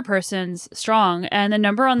another person's strong. And the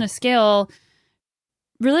number on the scale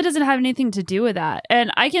really doesn't have anything to do with that.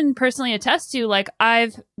 And I can personally attest to, like,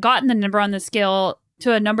 I've gotten the number on the scale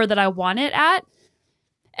to a number that I want it at.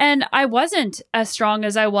 And I wasn't as strong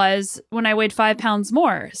as I was when I weighed 5 pounds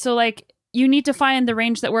more. So, like, you need to find the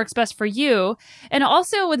range that works best for you. And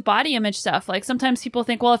also with body image stuff, like sometimes people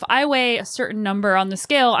think, well, if I weigh a certain number on the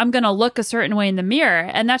scale, I'm going to look a certain way in the mirror.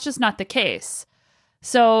 And that's just not the case.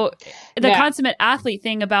 So the consummate athlete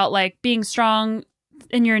thing about like being strong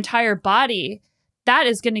in your entire body, that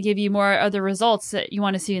is going to give you more of the results that you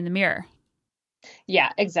want to see in the mirror. Yeah,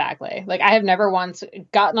 exactly. Like, I have never once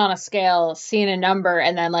gotten on a scale, seen a number,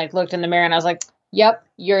 and then like looked in the mirror and I was like, yep,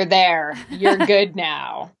 you're there. You're good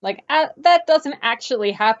now. Like, that doesn't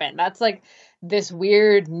actually happen. That's like this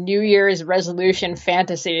weird New Year's resolution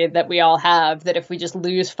fantasy that we all have, that if we just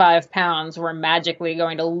lose 5 pounds, we're magically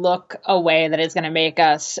going to look a way that is going to make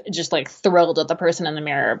us just like thrilled with the person in the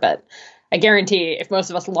mirror. But I guarantee if most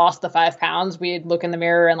of us lost the 5 pounds, we'd look in the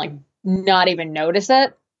mirror and like not even notice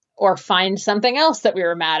it, or find something else that we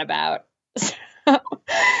were mad about. So I'm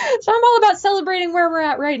all about celebrating where we're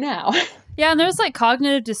at right now. Yeah, and there's like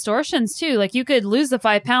cognitive distortions too. Like, you could lose the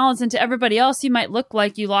 5 pounds, and to everybody else, you might look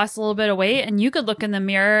like you lost a little bit of weight, and you could look in the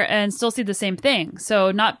mirror and still see the same thing.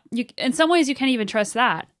 So in some ways, you can't even trust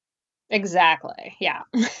that. Exactly. Yeah.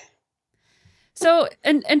 So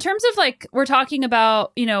in terms of like, we're talking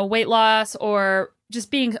about, weight loss or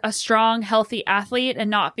just being a strong, healthy athlete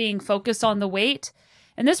and not being focused on the weight.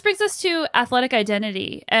 And this brings us to athletic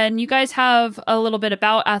identity. And you guys have a little bit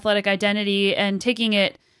about athletic identity and taking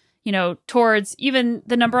it, towards even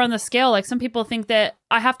the number on the scale. Like, some people think that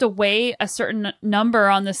I have to weigh a certain number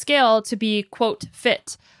on the scale to be, quote,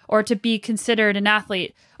 fit, or to be considered an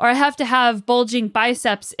athlete, or I have to have bulging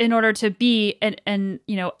biceps in order to be an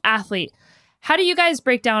athlete. How do you guys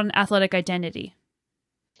break down athletic identity?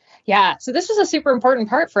 Yeah, so this was a super important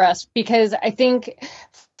part for us, because I think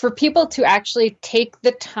for people to actually take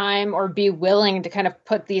the time or be willing to kind of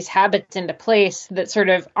put these habits into place that sort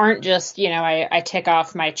of aren't just, I tick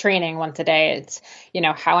off my training once a day. It's,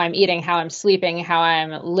 how I'm eating, how I'm sleeping, how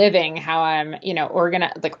I'm living, how I'm,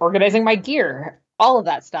 organizing my gear, all of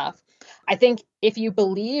that stuff. I think if you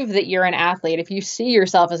believe that you're an athlete, if you see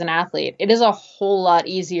yourself as an athlete, it is a whole lot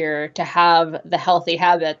easier to have the healthy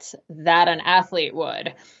habits that an athlete would.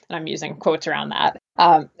 And I'm using quotes around that.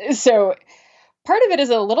 So part of it is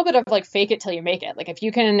a little bit of like fake it till you make it. Like, if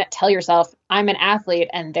you can tell yourself, I'm an athlete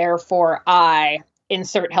and therefore I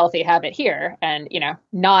insert healthy habit here, and,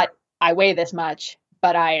 not I weigh this much,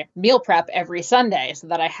 but I meal prep every Sunday so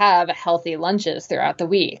that I have healthy lunches throughout the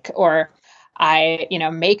week, or I,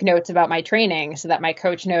 make notes about my training so that my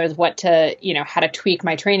coach knows what to, how to tweak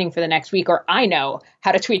my training for the next week, or I know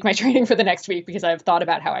how to tweak my training for the next week because I've thought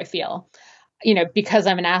about how I feel. Because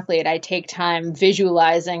I'm an athlete, I take time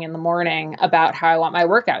visualizing in the morning about how I want my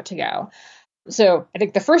workout to go. So I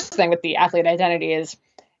think the first thing with the athlete identity is,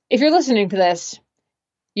 if you're listening to this,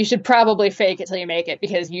 you should probably fake it till you make it,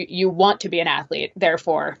 because you want to be an athlete.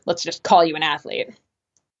 Therefore, let's just call you an athlete.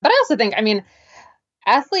 But I also think,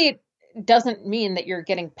 athlete doesn't mean that you're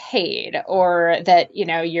getting paid or that,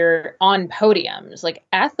 you're on podiums. Like,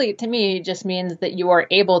 athlete to me just means that you are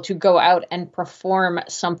able to go out and perform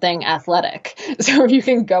something athletic. So if you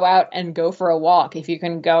can go out and go for a walk, if you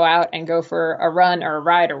can go out and go for a run or a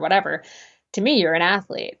ride or whatever, to me, you're an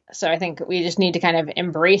athlete. So I think we just need to kind of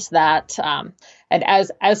embrace that. And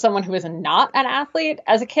as someone who was not an athlete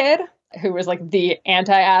as a kid, who was like the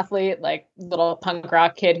anti-athlete, like little punk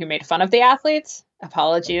rock kid who made fun of the athletes.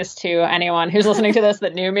 Apologies to anyone who's listening to this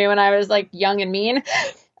that knew me when I was like young and mean.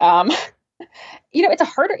 It's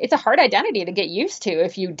a hard identity to get used to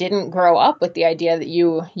if you didn't grow up with the idea that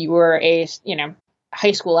you were a,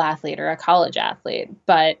 high school athlete or a college athlete.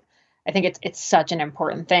 But I think it's such an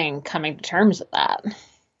important thing coming to terms with that.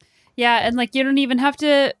 Yeah. And like, you don't even have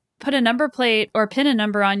to put a number plate or pin a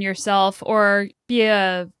number on yourself or be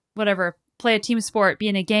play a team sport, be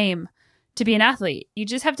in a game to be an athlete. You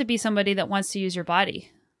just have to be somebody that wants to use your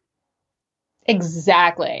body.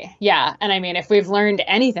 Exactly. Yeah. And I mean, if we've learned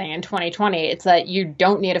anything in 2020, it's that you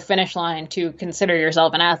don't need a finish line to consider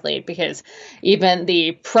yourself an athlete, because even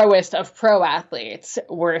the proest of pro athletes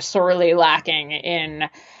were sorely lacking in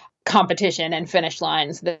competition and finish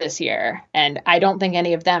lines this year. And I don't think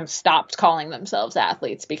any of them stopped calling themselves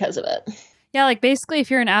athletes because of it. Yeah, like basically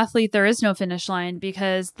if you're an athlete, there is no finish line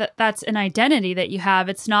because that's an identity that you have.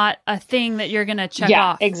 It's not a thing that you're going to check off.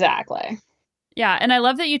 Yeah, exactly. Yeah, and I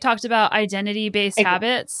love that you talked about identity-based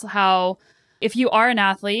habits, how if you are an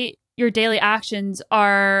athlete, your daily actions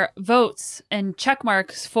are votes and check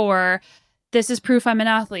marks for this is proof I'm an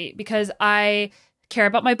athlete because I care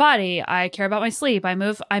about my body, I care about my sleep, I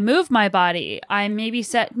move my body, I maybe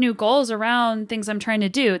set new goals around things I'm trying to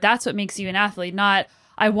do. That's what makes you an athlete, not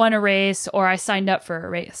I won a race or I signed up for a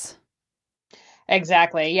race.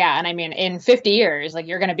 Exactly. Yeah. And I mean, in 50 years, like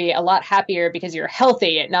you're going to be a lot happier because you're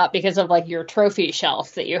healthy, not because of like your trophy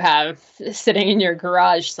shelf that you have sitting in your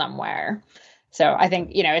garage somewhere. So I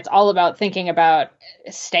think, it's all about thinking about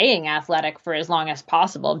staying athletic for as long as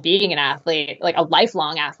possible. Being an athlete, like a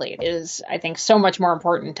lifelong athlete, is, I think, so much more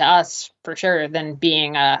important to us for sure than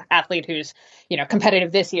being a athlete who's,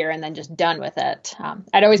 competitive this year and then just done with it.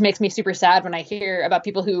 It always makes me super sad when I hear about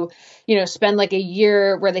people who, spend like a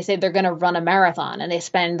year where they say they're going to run a marathon and they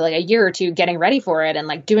spend like a year or two getting ready for it and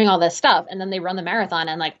like doing all this stuff. And then they run the marathon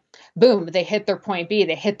and like, boom, they hit their point B,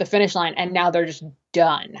 they hit the finish line and now they're just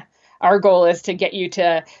done. Our goal is to get you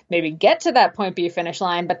to maybe get to that point B finish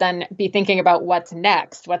line, but then be thinking about what's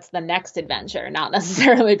next. What's the next adventure? Not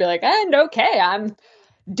necessarily be like, and okay, I'm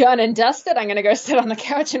done and dusted. I'm going to go sit on the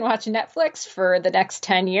couch and watch Netflix for the next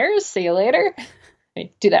 10 years. See you later. I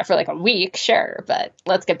do that for like a week, sure, but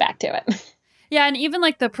let's get back to it. Yeah, and even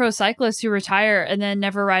like the pro cyclists who retire and then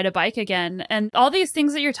never ride a bike again. And all these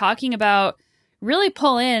things that you're talking about really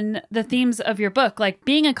pull in the themes of your book. Like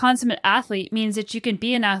being a consummate athlete means that you can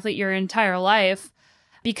be an athlete your entire life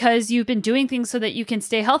because you've been doing things so that you can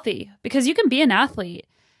stay healthy. Because you can be an athlete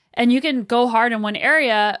and you can go hard in one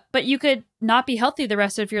area, but you could not be healthy the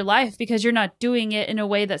rest of your life because you're not doing it in a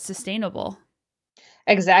way that's sustainable.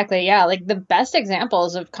 Exactly. Yeah. Like the best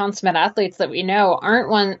examples of consummate athletes that we know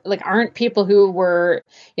aren't people who were,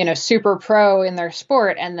 super pro in their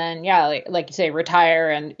sport. And then, yeah, like you say, retire.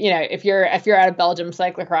 And, if you're at a Belgium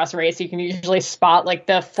cyclocross race, you can usually spot like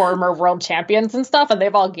the former world champions and stuff. And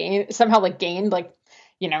they've all gained like,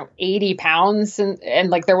 80 pounds and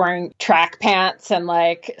like they're wearing track pants and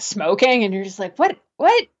like smoking. And you're just like, what?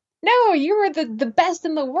 No, you were the best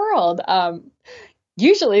in the world.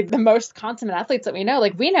 Usually the most consummate athletes that we know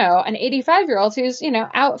an 85-year-old who's,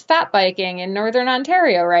 out fat biking in Northern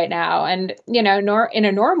Ontario right now. And, in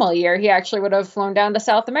a normal year, he actually would have flown down to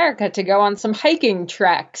South America to go on some hiking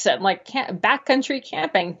treks and like backcountry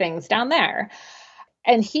camping things down there.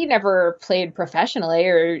 And he never played professionally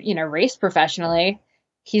or, raced professionally.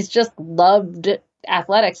 He's just loved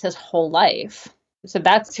athletics his whole life. So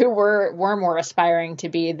that's who we're more aspiring to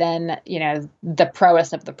be than, the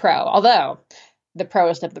proest of the pro. Although the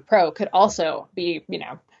proest of the pro could also be,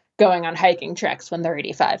 going on hiking treks when they're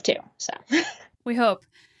 85 too. So we hope.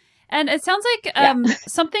 And it sounds like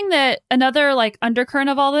something that another like undercurrent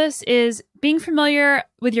of all this is being familiar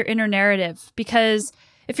with your inner narrative, because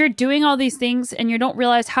if you're doing all these things and you don't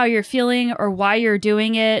realize how you're feeling or why you're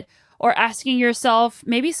doing it, or asking yourself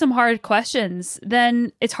maybe some hard questions,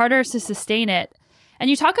 then it's harder to sustain it. And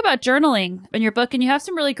you talk about journaling in your book and you have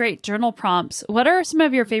some really great journal prompts. What are some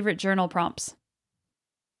of your favorite journal prompts?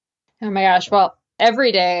 Oh my gosh. Well,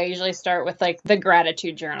 every day I usually start with like the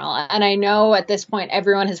gratitude journal. And I know at this point,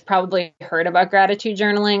 everyone has probably heard about gratitude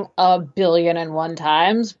journaling 1,000,001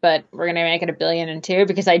 times, but we're going to make it 1,000,002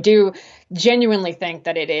 because I do genuinely think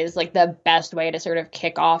that it is like the best way to sort of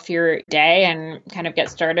kick off your day and kind of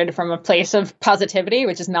get started from a place of positivity,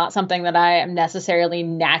 which is not something that I am necessarily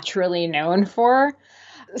naturally known for.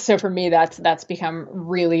 So for me, that's become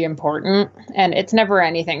really important, and it's never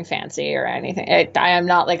anything fancy or anything. I am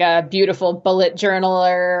not like a beautiful bullet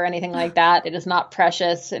journaler or anything like that. It is not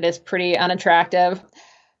precious. It is pretty unattractive.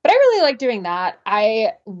 But I really like doing that.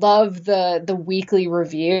 I love the weekly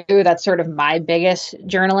review. That's sort of my biggest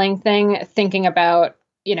journaling thing, thinking about,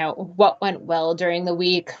 what went well during the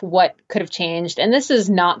week, what could have changed. And this is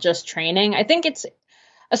not just training. I think it's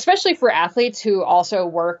especially for athletes who also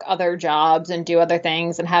work other jobs and do other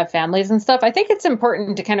things and have families and stuff. I think it's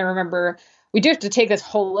important to kind of remember we do have to take this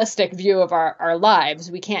holistic view of our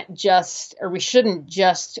lives. We can't just, or we shouldn't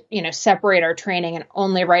just, separate our training and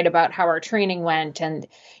only write about how our training went and,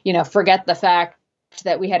 forget the fact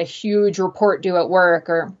that we had a huge report due at work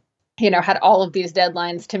or, had all of these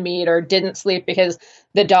deadlines to meet or didn't sleep because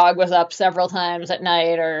the dog was up several times at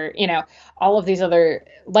night or, all of these other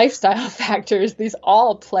lifestyle factors. These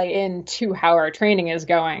all play into how our training is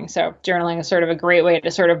going. So journaling is sort of a great way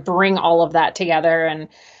to sort of bring all of that together and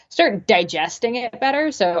start digesting it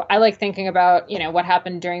better. So I like thinking about, what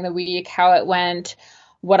happened during the week, how it went,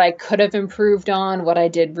 what I could have improved on, what I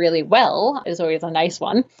did really well is always a nice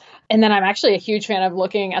one. And then I'm actually a huge fan of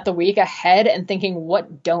looking at the week ahead and thinking,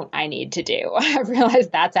 what don't I need to do? I've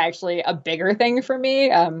realized that's actually a bigger thing for me.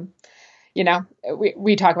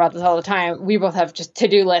 We talk about this all the time. We both have just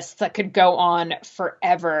to-do lists that could go on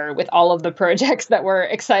forever with all of the projects that we're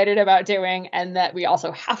excited about doing and that we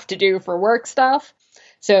also have to do for work stuff.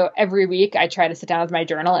 So every week I try to sit down with my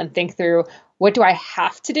journal and think through, what do I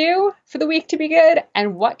have to do for the week to be good?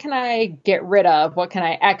 And what can I get rid of? What can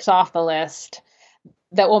I X off the list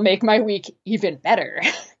that will make my week even better?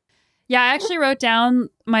 Yeah, I actually wrote down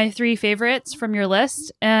my 3 favorites from your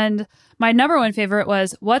list. And my number 1 favorite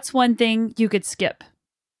was, what's one thing you could skip?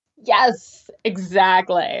 Yes,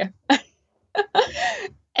 exactly.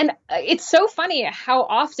 And it's so funny how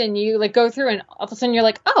often you go through and all of a sudden you're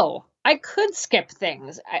like, oh, I could skip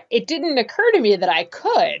things. It didn't occur to me that I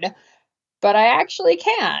could, but I actually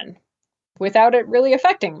can without it really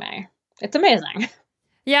affecting me. It's amazing.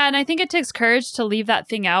 Yeah, and I think it takes courage to leave that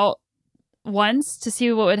thing out once to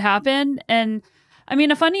see what would happen. And I mean,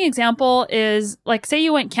 a funny example is say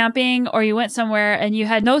you went camping or you went somewhere and you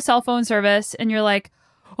had no cell phone service and you're like,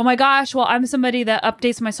 oh my gosh, well, I'm somebody that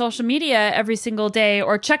updates my social media every single day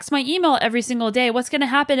or checks my email every single day. What's going to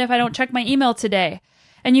happen if I don't check my email today?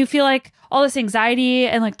 And you feel like all this anxiety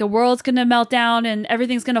and the world's going to melt down and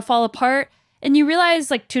everything's going to fall apart. And you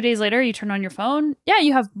realize 2 days later, you turn on your phone. Yeah,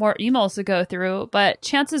 you have more emails to go through, but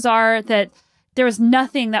chances are that there was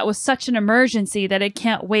nothing that was such an emergency that it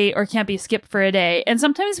can't wait or can't be skipped for a day. And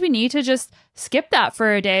sometimes we need to just skip that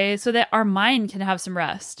for a day so that our mind can have some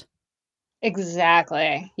rest.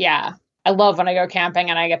 Exactly. Yeah. I love when I go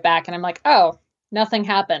camping and I get back and I'm like, oh, nothing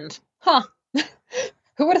happened. Huh.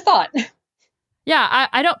 Who would have thought? Yeah,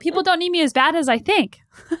 people don't need me as bad as I think.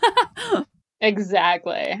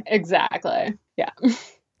 Exactly. Yeah.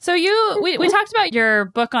 So we talked about your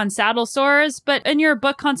book on saddle sores, but in your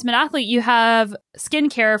book, Consummate Athlete, you have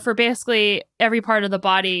skincare for basically every part of the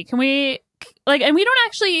body. Can we, and we don't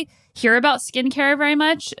actually hear about skincare very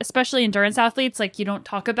much, especially endurance athletes. You don't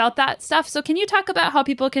talk about that stuff. So can you talk about how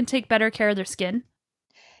people can take better care of their skin?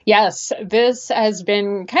 Yes, this has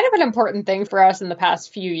been kind of an important thing for us in the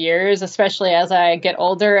past few years, especially as I get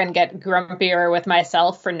older and get grumpier with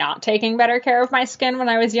myself for not taking better care of my skin when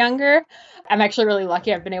I was younger. I'm actually really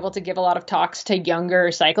lucky. I've been able to give a lot of talks to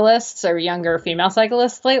younger cyclists or younger female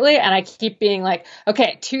cyclists lately. And I keep being like,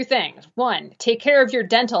 okay, 2 things. 1, take care of your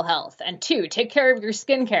dental health. And 2, take care of your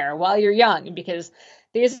skincare while you're young, because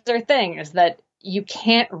these are things that you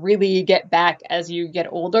can't really get back as you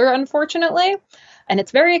get older, unfortunately. And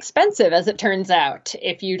it's very expensive, as it turns out,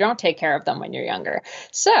 if you don't take care of them when you're younger.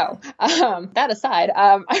 So that aside,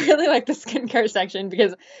 I really like the skincare section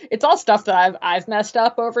because it's all stuff that I've messed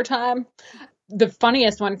up over time. The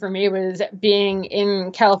funniest one for me was being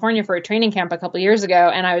in California for a training camp a couple years ago,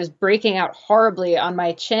 and I was breaking out horribly on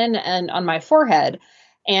my chin and on my forehead.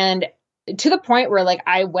 And to the point where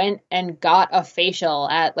I went and got a facial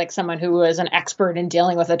at someone who was an expert in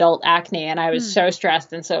dealing with adult acne. And I was so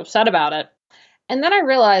stressed and so upset about it. And then I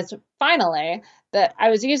realized finally that I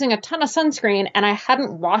was using a ton of sunscreen and I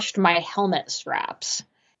hadn't washed my helmet straps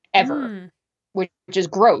ever, which is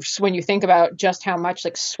gross when you think about just how much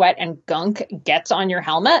sweat and gunk gets on your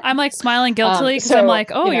helmet. I'm smiling guiltily because I'm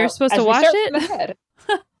like, oh, you're supposed to wash it?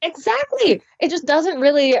 Exactly. It just doesn't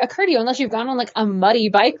really occur to you unless you've gone on a muddy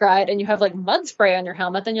bike ride and you have mud spray on your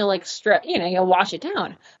helmet, then you'll you'll wash it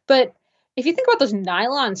down. But if you think about those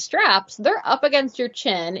nylon straps, they're up against your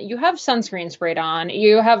chin. You have sunscreen sprayed on.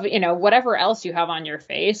 You have, whatever else you have on your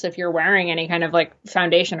face. If you're wearing any kind of like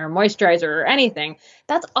foundation or moisturizer or anything,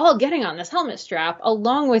 that's all getting on this helmet strap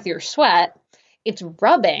along with your sweat. It's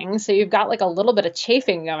rubbing. So you've got like a little bit of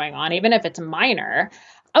chafing going on, even if it's minor.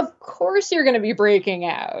 Of course you're going to be breaking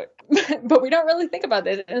out, but we don't really think about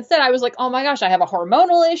this. Instead, I was like, oh my gosh, I have a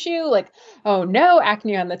hormonal issue. Like, oh no,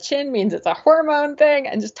 acne on the chin means it's a hormone thing,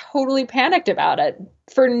 and just totally panicked about it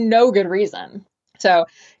for no good reason. So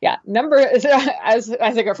yeah, as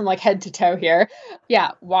I go from like head to toe here,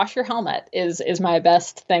 yeah, wash your helmet is my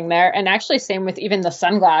best thing there. And actually same with even the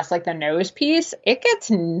sunglass, like the nose piece, it gets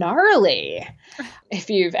gnarly. If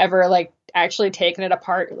you've ever like actually taken it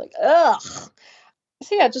apart, you're like, ugh.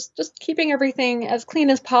 So yeah, just keeping everything as clean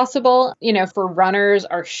as possible. For runners,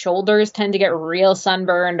 our shoulders tend to get real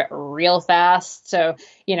sunburned real fast. So,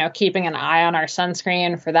 keeping an eye on our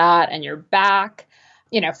sunscreen for that, and your back.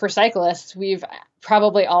 For cyclists, we've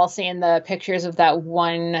probably all seen the pictures of that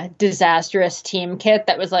one disastrous team kit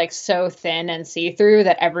that was like so thin and see-through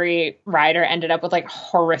that every rider ended up with like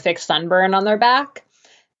horrific sunburn on their back.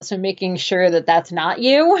 So making sure that that's not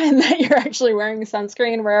you and that you're actually wearing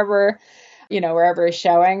sunscreen wherever it's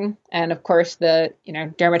showing. And of course, the,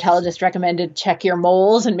 dermatologist recommended check your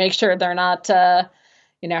moles and make sure they're not,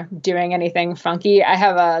 doing anything funky. I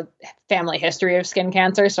have a family history of skin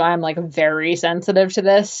cancer, so I'm like very sensitive to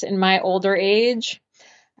this in my older age.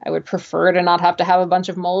 I would prefer to not have to have a bunch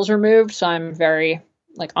of moles removed. So I'm very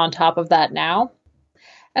like on top of that now.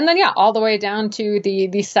 And then, yeah, all the way down to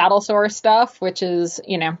the saddle sore stuff, which is,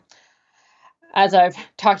 as I've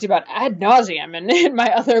talked about ad nauseum in my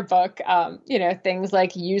other book, things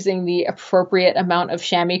like using the appropriate amount of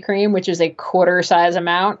chamois cream, which is a quarter size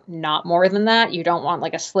amount, not more than that. You don't want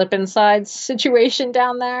like a slip inside situation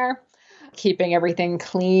down there. Keeping everything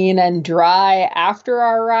clean and dry after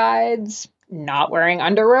our rides. Not wearing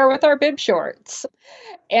underwear with our bib shorts.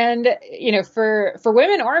 And, for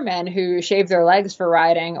women or men who shave their legs for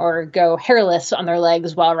riding or go hairless on their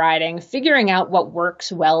legs while riding, figuring out what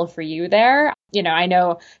works well for you there. I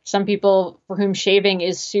know some people for whom shaving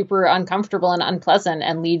is super uncomfortable and unpleasant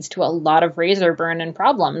and leads to a lot of razor burn and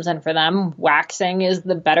problems. And for them, waxing is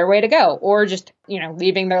the better way to go. Or just,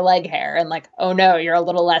 leaving their leg hair and like, oh no, you're a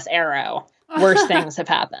little less arrow. Worse things have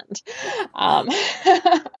happened.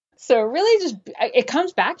 So really it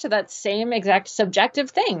comes back to that same exact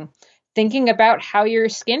subjective thing, thinking about how your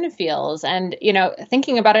skin feels and,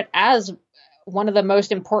 thinking about it as one of the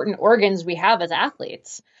most important organs we have as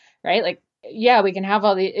athletes, right? Like, yeah, we can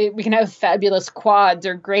have fabulous quads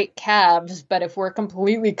or great calves, but if we're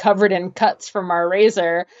completely covered in cuts from our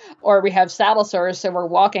razor, or we have saddle sores, so we're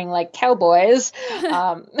walking like cowboys,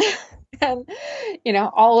 and,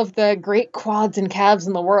 all of the great quads and calves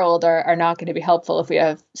in the world are not going to be helpful if we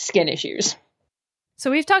have skin issues. So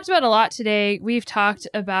we've talked about a lot today. We've talked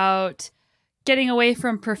about getting away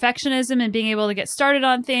from perfectionism and being able to get started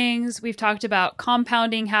on things. We've talked about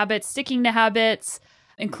compounding habits, sticking to habits,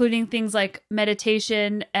 including things like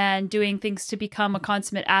meditation and doing things to become a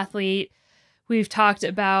consummate athlete. We've talked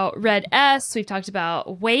about Red S. We've talked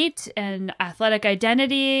about weight and athletic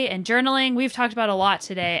identity and journaling. We've talked about a lot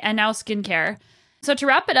today, and now skincare. So to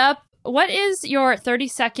wrap it up, what is your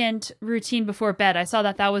 30-second routine before bed? I saw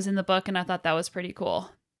that was in the book, and I thought that was pretty cool.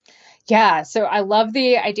 Yeah, so I love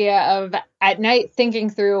the idea of at night thinking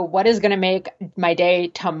through what is going to make my day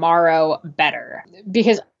tomorrow better.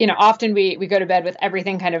 Because, often we go to bed with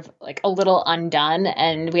everything kind of like a little undone,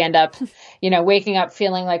 and we end up, waking up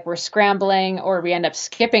feeling like we're scrambling, or we end up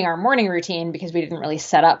skipping our morning routine because we didn't really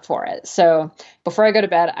set up for it. So before I go to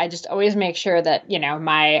bed, I just always make sure that,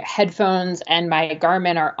 my headphones and my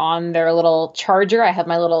Garmin are on their little charger. I have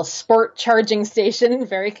my little sport charging station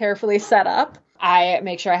very carefully set up. I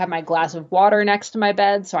make sure I have my glass of water next to my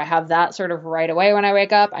bed, so I have that sort of right away when I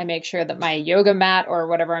wake up. I make sure that my yoga mat or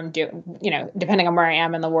whatever I'm doing, depending on where I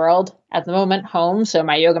am in the world at the moment, home, so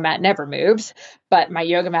my yoga mat never moves, but my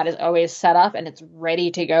yoga mat is always set up and it's ready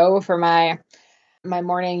to go for my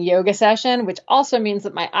morning yoga session, which also means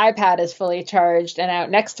that my iPad is fully charged and out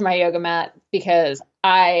next to my yoga mat because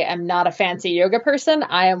I am not a fancy yoga person.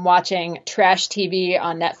 I am watching trash TV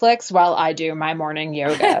on Netflix while I do my morning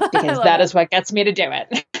yoga because that is what gets me to do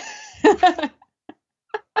it.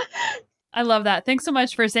 I love that. Thanks so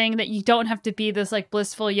much for saying that you don't have to be this like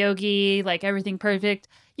blissful yogi, like everything perfect.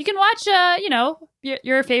 You can watch,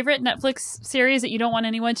 your favorite Netflix series that you don't want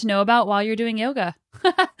anyone to know about while you're doing yoga.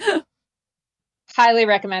 Highly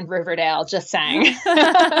recommend Riverdale, just saying.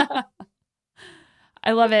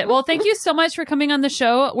 I love it. Well, thank you so much for coming on the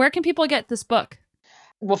show. Where can people get this book?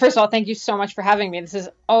 Well, first of all, thank you so much for having me. This is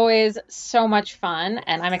always so much fun,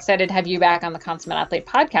 and I'm excited to have you back on the Consummate Athlete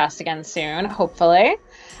podcast again soon, hopefully.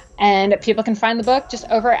 And people can find the book just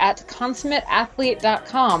over at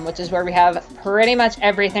consummateathlete.com, which is where we have pretty much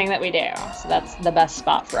everything that we do. So that's the best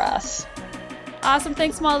spot for us. Awesome.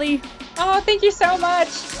 Thanks, Molly. Oh, thank you so much.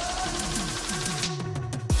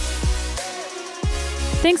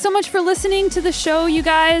 Thanks so much for listening to the show, you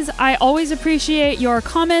guys. I always appreciate your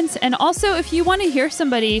comments. And also, if you want to hear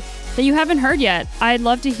somebody that you haven't heard yet, I'd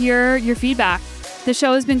love to hear your feedback. The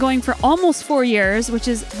show has been going for almost 4 years, which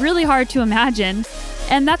is really hard to imagine.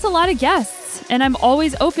 And that's a lot of guests. And I'm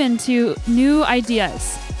always open to new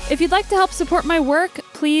ideas. If you'd like to help support my work,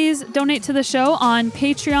 please donate to the show on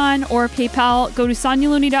Patreon or PayPal. Go to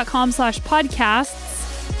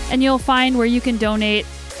sonyalooney.com/podcasts and you'll find where you can donate.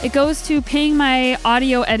 It goes to paying my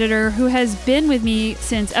audio editor who has been with me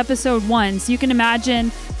since episode 1. So you can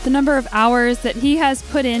imagine the number of hours that he has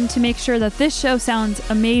put in to make sure that this show sounds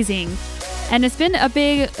amazing. And it's been a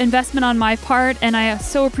big investment on my part, and I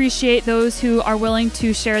so appreciate those who are willing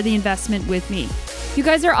to share the investment with me. You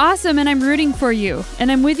guys are awesome, and I'm rooting for you.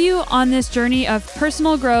 And I'm with you on this journey of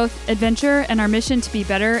personal growth, adventure, and our mission to be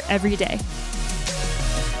better every day.